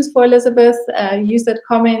questions for Elisabeth, use that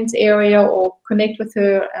comment area or connect with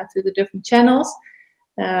her through the different channels,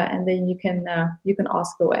 and then you can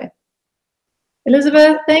ask away.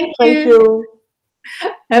 Elisabeth, thank you. Thank you.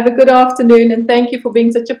 Have a good afternoon, and thank you for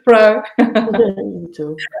being such a pro. You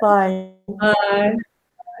too. Bye. Bye.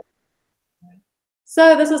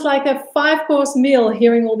 So this is like a 5-course meal,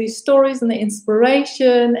 hearing all these stories and the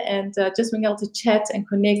inspiration, and just being able to chat and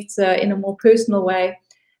connect in a more personal way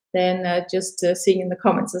than just seeing in the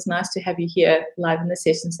comments. It's nice to have you here live in the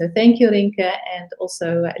session. So thank you, Rinke, and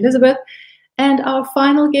also Elisabeth. And our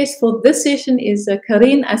final guest for this session is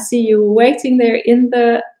Carien. I see you waiting there in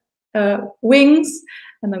the wings,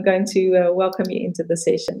 and I'm going to welcome you into the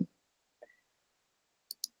session.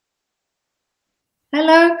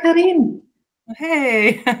 Hello, Carien.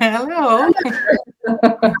 Hey, hello.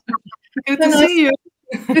 Good to see you.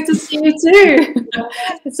 Good to see you too.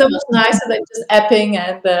 It's so much nicer than just apping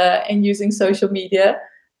and using social media.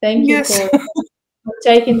 Thank you for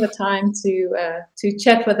taking the time to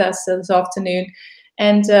chat with us this afternoon.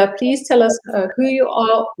 And please tell us who you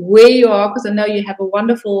are, where you are, because I know you have a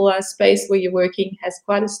wonderful space where you're working, has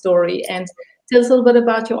quite a story, and tell us a little bit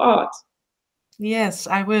about your art. Yes,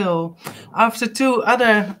 I will. After two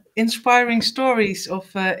other inspiring stories of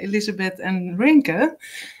Elisabeth and Rinke,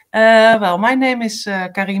 well, my name is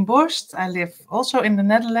Carien Borst. I live also in the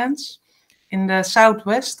Netherlands, in the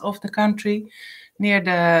southwest of the country, near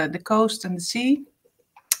the coast and the sea.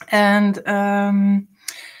 And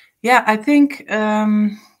yeah, I think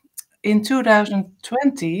in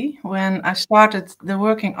 2020, when I started the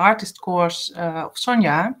Working Artist course of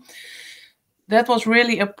Sonja, that was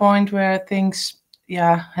really a point where things,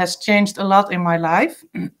 has changed a lot in my life.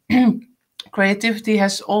 Creativity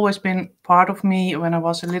has always been part of me when I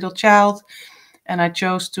was a little child, and I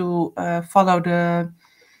chose to follow the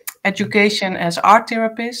education as art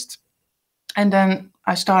therapist. And then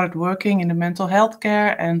I started working in the mental health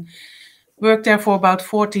care and worked there for about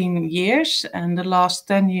 14 years, and the last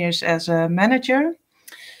 10 years as a manager.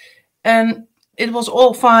 And it was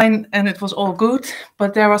all fine and it was all good,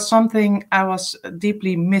 but there was something I was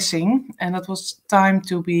deeply missing, and it was time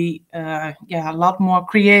to be a lot more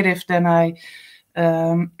creative than I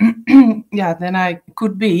than I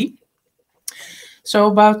could be. So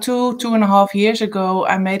about 2.5 years ago,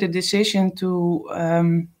 I made a decision to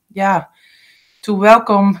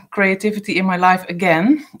welcome creativity in my life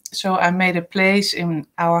again. So I made a place in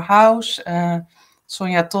our house.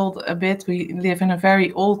 Sonja told a bit, we live in a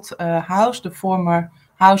very old house, the former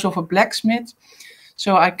house of a blacksmith.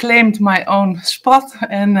 So I claimed my own spot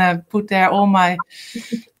and put there all my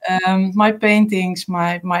my paintings,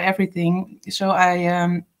 my everything. So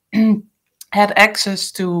I had access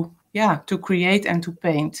to create and to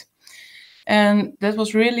paint. And that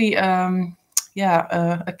was really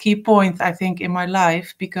a key point, I think, in my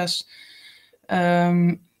life, because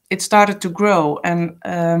it started to grow. And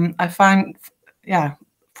I find,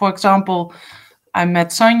 for example, I met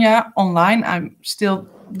Sonja online. I still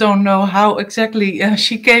don't know how exactly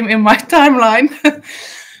she came in my timeline,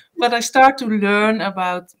 but I start to learn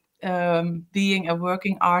about being a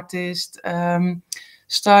working artist,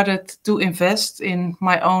 started to invest in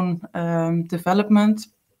my own development.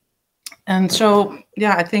 And so,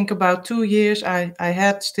 I think about 2 years, I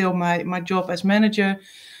had still my job as manager,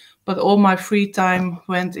 but all my free time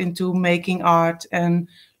went into making art and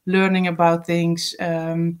learning about things,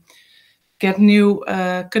 get new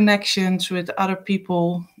connections with other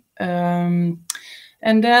people. And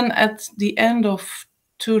then at the end of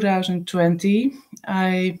 2020,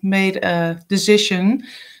 I made a decision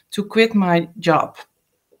to quit my job.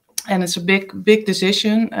 and it's a big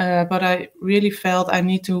decision, but I really felt I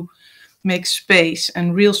need to make space,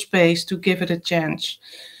 and real space, to give it a chance.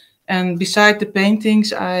 And beside the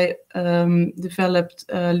paintings, I developed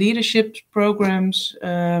leadership programs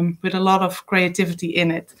with a lot of creativity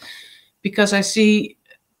in it, because I see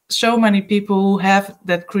so many people who have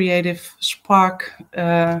that creative spark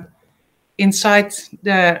inside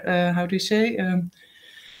their, how do you say,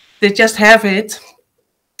 they just have it,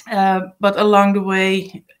 but along the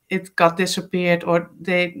way it got disappeared, or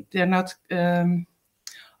they're not.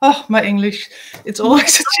 Oh, my English! It's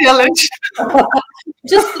always a challenge.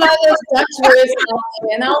 Just try those Dutch words out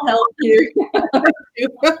and I'll help you. No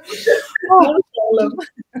problem.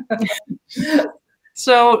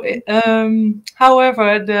 So,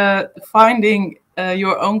 however, the finding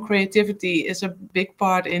your own creativity is a big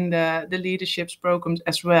part in the leadership's programs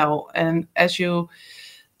as well. And as you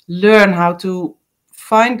learn how to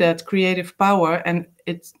find that creative power, and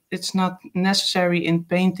it's not necessary in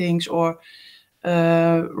paintings or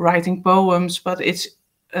writing poems, but it's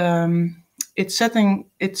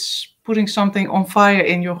putting something on fire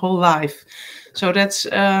in your whole life. So that's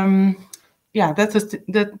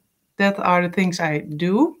that are the things I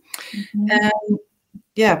do. And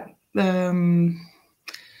yeah.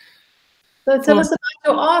 So tell us about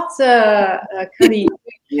your art, Carien.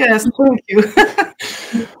 Yes, thank you.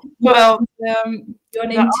 Well, you're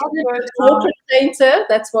an intelligent portrait painter.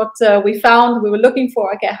 That's what we found. We were looking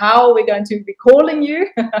for. Okay, how are we going to be calling you?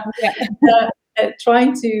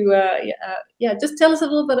 Trying to, just tell us a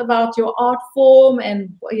little bit about your art form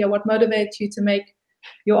and what motivates you to make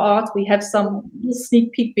your art. We have some little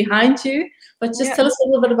sneak peek behind you, but just tell us a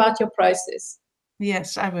little bit about your process.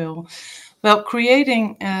 Yes, I will. Well,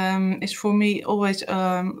 creating is for me always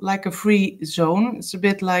like a free zone. It's a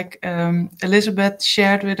bit like Elisabeth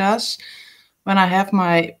shared with us. When I have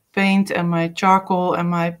my paint and my charcoal and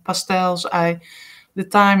my pastels, the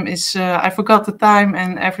time is, I forgot the time,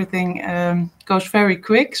 and everything goes very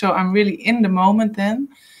quick. So I'm really in the moment then.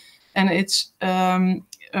 And it's a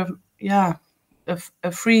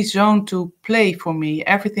free zone to play for me.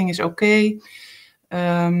 Everything is okay.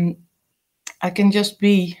 I can just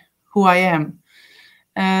be who I am.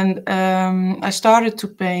 And I started to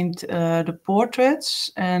paint the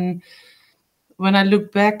portraits. And when I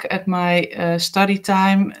look back at my study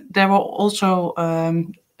time, there were also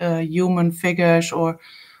human figures or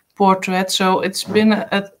portraits. So it's been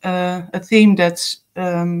a theme that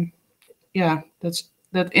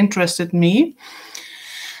interested me.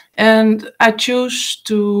 And I choose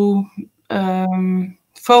to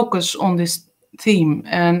focus on this theme.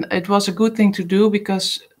 And it was a good thing to do,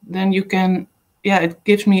 because then you can, it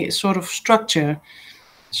gives me a sort of structure.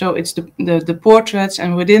 So it's the portraits,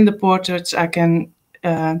 and within the portraits I can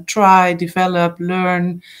try, develop,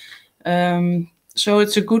 learn. So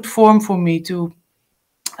it's a good form for me to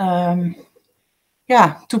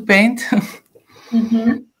paint.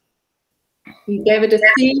 You gave it a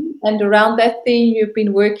theme, and around that theme you've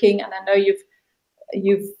been working, and I know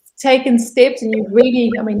you've taken steps, and you've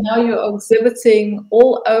really, now you're exhibiting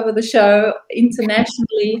all over the show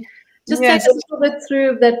internationally. Just take us a little bit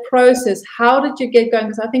through that process. How did you get going?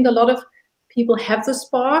 Because I think a lot of people have the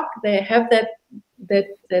spark, they have that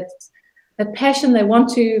passion, they want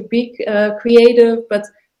to be creative, but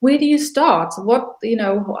where do you start?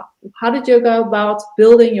 How did you go about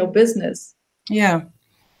building your business?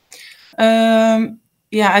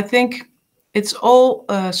 I think it's all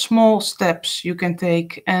small steps you can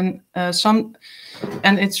take, and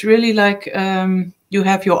it's really like you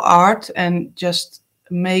have your art and just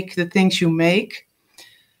make the things you make,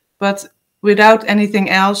 but without anything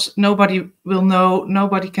else, nobody will know,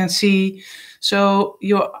 nobody can see. So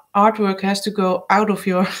your artwork has to go out of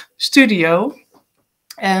your studio.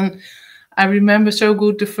 And I remember so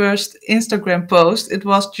good the first Instagram post. It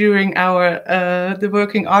was during our the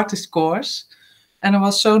working artist course, and I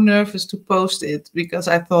was so nervous to post it, because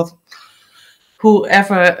I thought,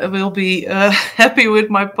 whoever will be happy with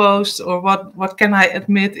my post, or what can I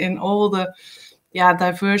admit in all the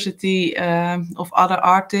diversity of other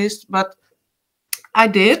artists. But I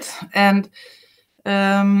did, and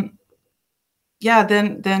then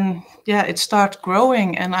it started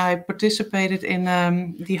growing, and I participated in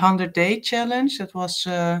the 100-day challenge. That was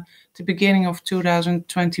the beginning of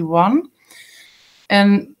 2021,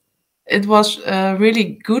 and it was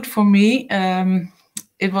really good for me.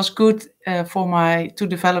 It was good to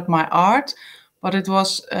develop my art, but it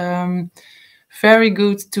was very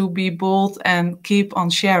good to be bold and keep on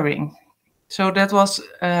sharing. So that was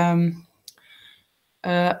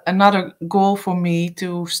another goal for me,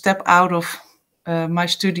 to step out of my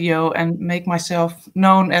studio and make myself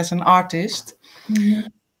known as an artist.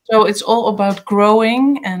 So it's all about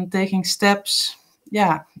growing and taking steps.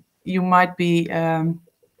 Yeah, you might be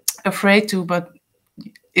afraid to, but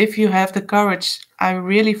if you have the courage, I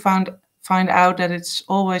really find out that it's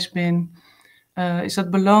always been, is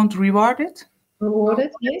that beloond, rewarded?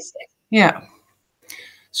 Rewarded, yes. Yeah.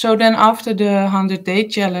 So then after the 100-day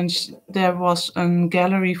challenge, there was a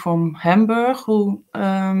gallery from Hamburg who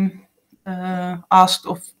asked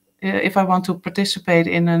if I want to participate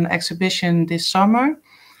in an exhibition this summer.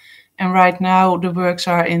 And right now the works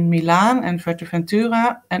are in Milan and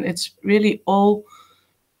Fuerteventura, and it's really all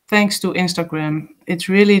thanks to Instagram. It's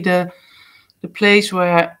really the place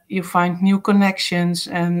where you find new connections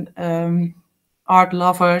and art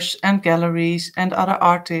lovers and galleries and other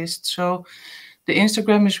artists. So the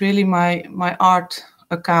Instagram is really my art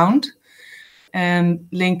account, and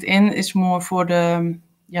LinkedIn is more for the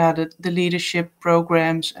leadership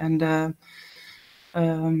programs and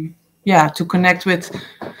to connect with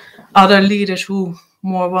other leaders who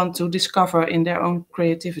more want to discover in their own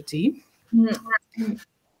creativity. Mm-hmm.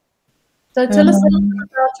 So tell us a little bit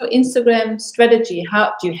about your Instagram strategy.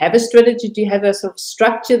 How do you have a strategy? Do you have a sort of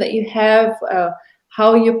structure that you have?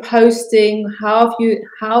 How you're posting? How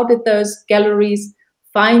did those galleries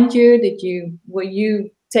find you? Were you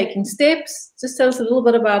taking steps? Just tell us a little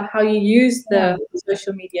bit about how you use the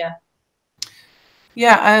social media.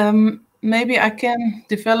 Yeah, maybe I can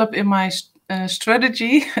develop in my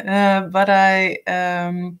strategy, but I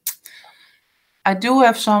do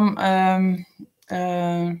have some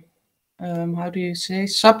how do you say,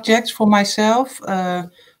 subjects for myself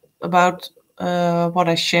about what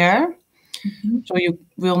I share. Mm-hmm. So you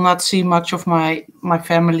will not see much of my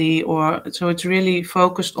family, so it's really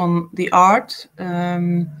focused on the art.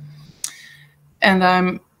 And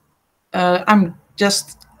I'm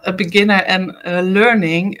just a beginner and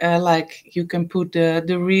learning. Like you can put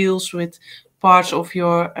the reels with parts of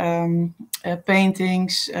your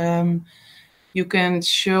paintings. You can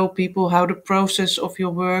show people how the process of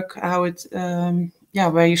your work, how it,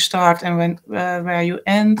 where you start and where you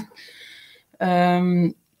end.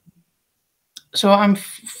 So I'm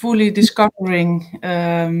fully discovering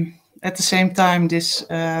at the same time this,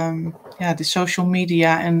 the social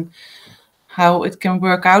media and how it can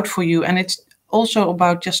work out for you. And it's also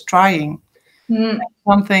about just trying.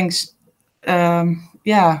 Some things,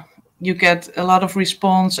 you get a lot of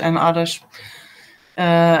response, and others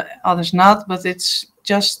not, but it's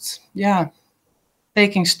just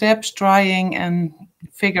taking steps, trying, and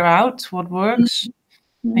figure out what works.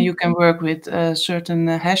 Mm-hmm. And you can work with certain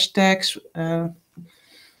hashtags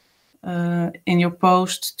in your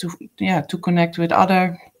post to connect with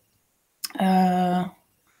other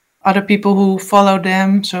people who follow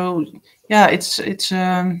them. So it's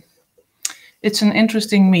an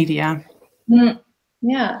interesting media.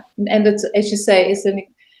 Yeah, and it's, as you say, it's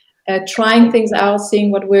trying things out,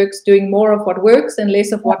 seeing what works, doing more of what works and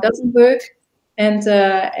less of what doesn't work,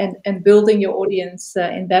 and building your audience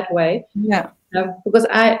in that way. Yeah. Because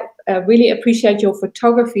I really appreciate your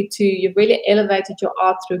photography too. You've really elevated your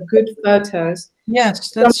art through good photos. Yes,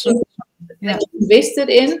 that's that you invested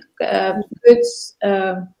in good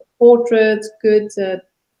portraits, good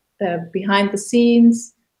behind the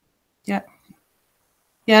scenes.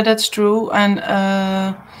 Yeah, that's true, and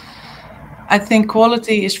I think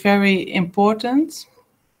quality is very important,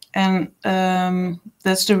 and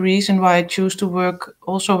that's the reason why I choose to work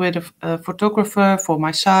also with a photographer for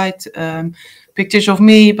my site, pictures of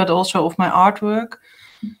me, but also of my artwork.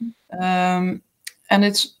 Mm-hmm. And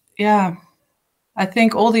it's, I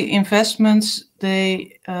think all the investments,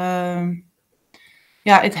 they,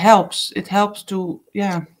 it helps. It helps to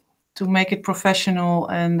make it professional,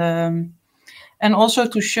 and also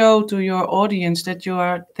to show to your audience that you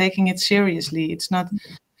are taking it seriously. It's not,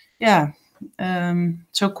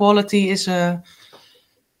 so quality is a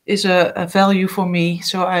value for me.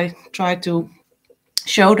 So I try to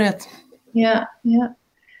show that. Yeah.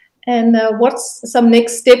 And what's some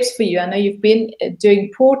next steps for you? I know you've been doing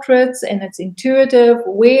portraits and it's intuitive.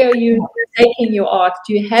 Where are you taking your art?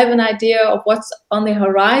 Do you have an idea of what's on the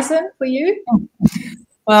horizon for you?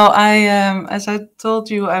 Well, as I told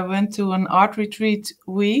you, I went to an art retreat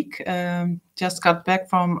week, just got back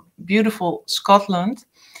from beautiful Scotland.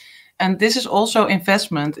 And this is also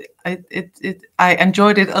investment. I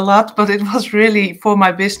enjoyed it a lot, but it was really for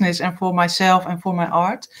my business and for myself and for my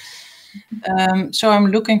art. So I'm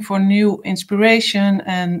looking for new inspiration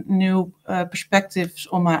and new perspectives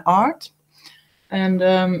on my art. And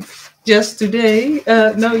yesterday,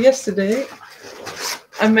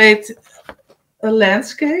 I made a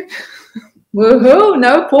landscape Woohoo!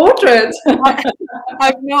 No portrait. I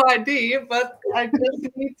have no idea, but I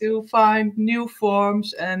just need to find new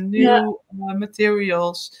forms and new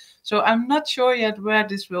materials. So I'm not sure yet where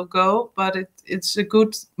this will go, but it's a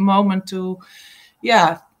good moment to,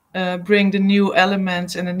 bring the new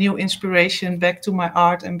elements and a new inspiration back to my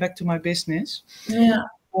art and back to my business. Yeah.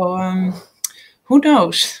 So who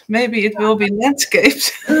knows? Maybe it will be landscapes.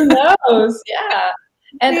 Who knows? Yeah.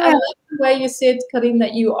 And I Yeah. love the way you said, Carien,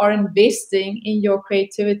 that you are investing in your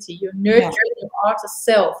creativity. You're nurturing your artist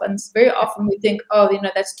self. And very often we think, oh,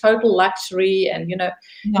 that's total luxury. And,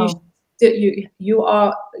 No. you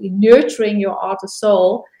are nurturing your artist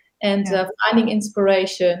soul and finding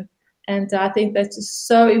inspiration. And I think that's just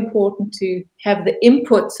so important to have the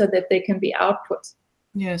input so that there can be output.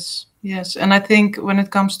 Yes, yes. And I think when it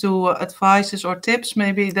comes to advices or tips,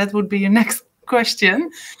 maybe that would be your next question.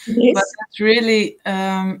 Yes. But that's really,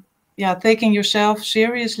 taking yourself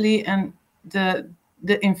seriously and the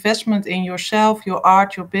investment in yourself, your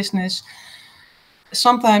art, your business.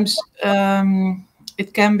 Sometimes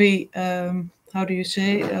it can be, how do you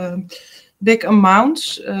say, big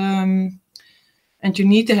amounts, and you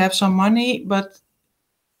need to have some money. But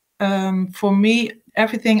for me,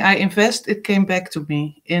 everything I invest, it came back to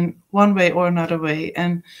me in one way or another way.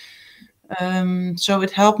 And so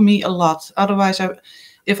it helped me a lot. Otherwise,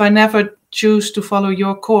 if I never choose to follow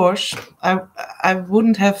your course, I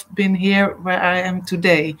wouldn't have been here where I am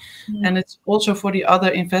today. Yeah. And it's also for the other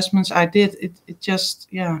investments I did. It just,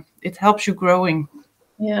 it helps you growing.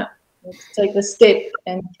 Yeah. To take the step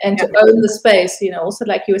and to own the space, also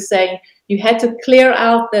like you were saying, you had to clear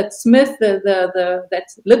out that Smith, that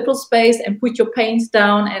little space and put your paints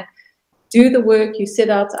down and do the work. You set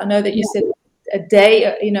out, I know that you said a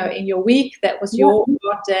day, in your week, that was your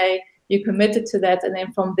art day. You committed to that. And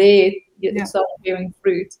then from there, you started bearing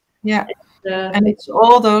fruit. Yeah. And it's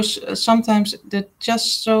all those, sometimes they're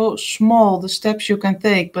just so small, the steps you can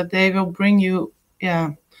take, but they will bring you,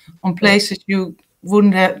 on places you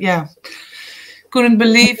wouldn't have, couldn't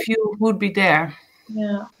believe you would be there.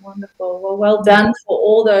 Yeah, wonderful. Well done for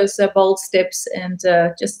all those bold steps, and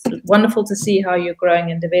just wonderful to see how you're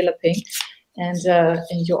growing and developing, and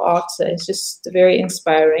your art is just very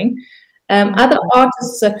inspiring. Other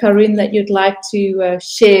artists, Carien, that you'd like to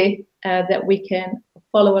share that we can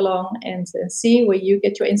follow along and see where you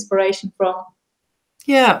get your inspiration from?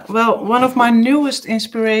 Yeah, well, one of my newest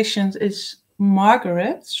inspirations is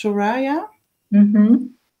Margaret Soraya. Mm-hmm.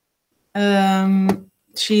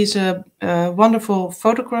 She's a wonderful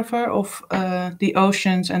photographer of the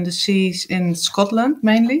oceans and the seas in Scotland,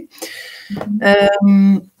 mainly.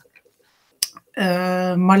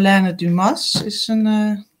 Marlene Dumas is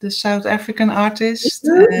the South African artist.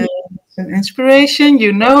 An inspiration,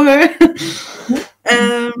 you know her.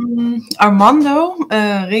 Armando,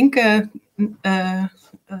 Rinke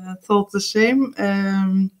thought the same.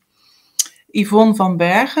 Yvonne van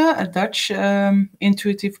Bergen, a Dutch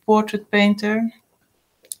intuitive portrait painter.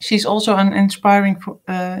 She's also an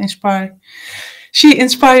she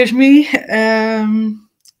inspires me.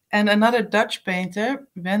 And another Dutch painter,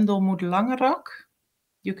 Wendel Moed-Langerak.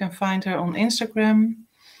 You can find her on Instagram.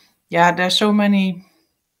 Yeah, there's so many.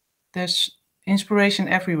 There's inspiration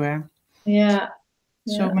everywhere. Yeah.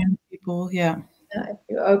 So many people. Yeah. If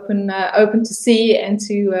you're open to see and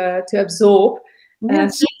to absorb.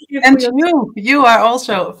 Yes. And you are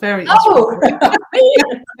also very inspiring.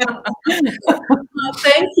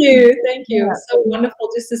 Thank you. Yeah. So wonderful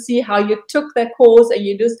just to see how you took that course and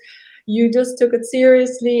you just took it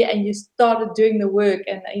seriously and you started doing the work,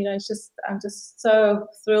 and I'm just so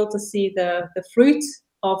thrilled to see the fruit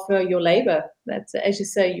of your labor. That's, as you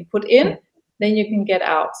say, you put in, then you can get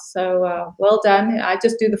out. So well done. I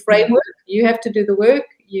just do the framework. You have to do the work.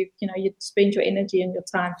 You spend your energy and your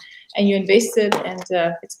time, and you invest it, and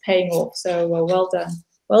it's paying off. So well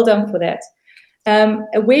done for that.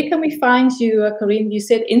 Where can we find you, Carien? You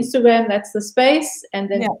said Instagram. That's the space, and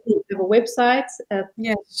then you have a website.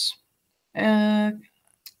 Yes. Can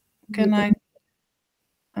I?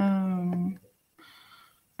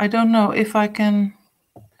 I don't know if I can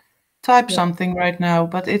type something right now,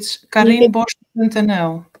 but it's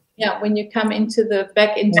karienborst.nl. Yeah, when you come into the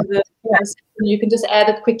you can just add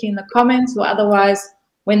it quickly in the comments, or otherwise,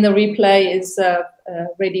 when the replay is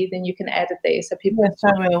ready, then you can add it there. So people. Yes,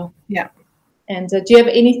 I will. Yeah. And do you have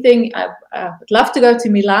anything? I would love to go to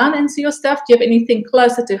Milan and see your stuff. Do you have anything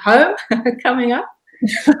closer to home coming up?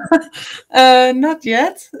 Not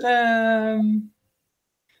yet.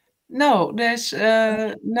 No, there's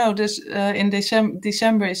in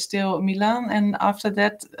December is still Milan, and after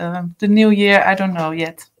that, the new year, I don't know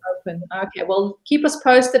yet. Open. Okay, well, keep us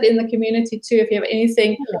posted in the community too if you have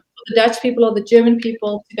anything the Dutch people or the German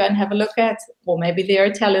people to go and have a look at, or maybe they're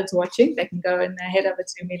Italians watching, they can go and head over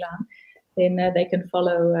to Milan. Then they can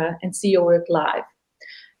follow and see your work live.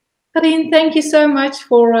 Carien, thank you so much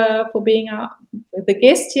for being the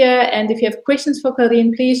guest here. And if you have questions for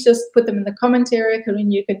Carien, please just put them in the comment area. Carien,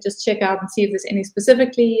 you can just check out and see if there's any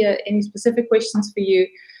specific questions for you.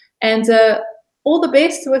 And all the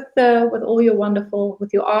best with all your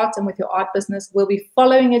with your art and with your art business. We'll be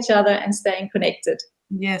following each other and staying connected.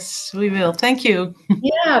 Yes, we will. Thank you.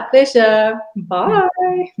 Yeah, pleasure. Bye.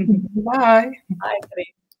 Bye. Bye,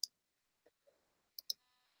 Carien.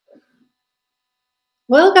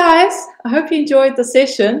 Well, guys, I hope you enjoyed the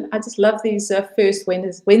session. I just love these first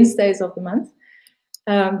Wednesdays of the month.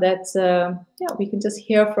 We can just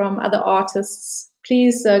hear from other artists.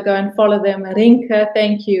 Please go and follow them. Rinke,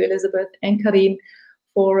 thank you, Elisabeth and Carien,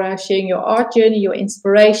 for sharing your art journey, your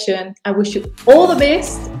inspiration. I wish you all the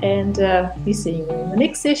best, and be seeing you in the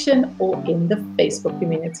next session or in the Facebook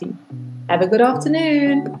community. Have a good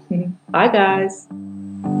afternoon. Bye, guys.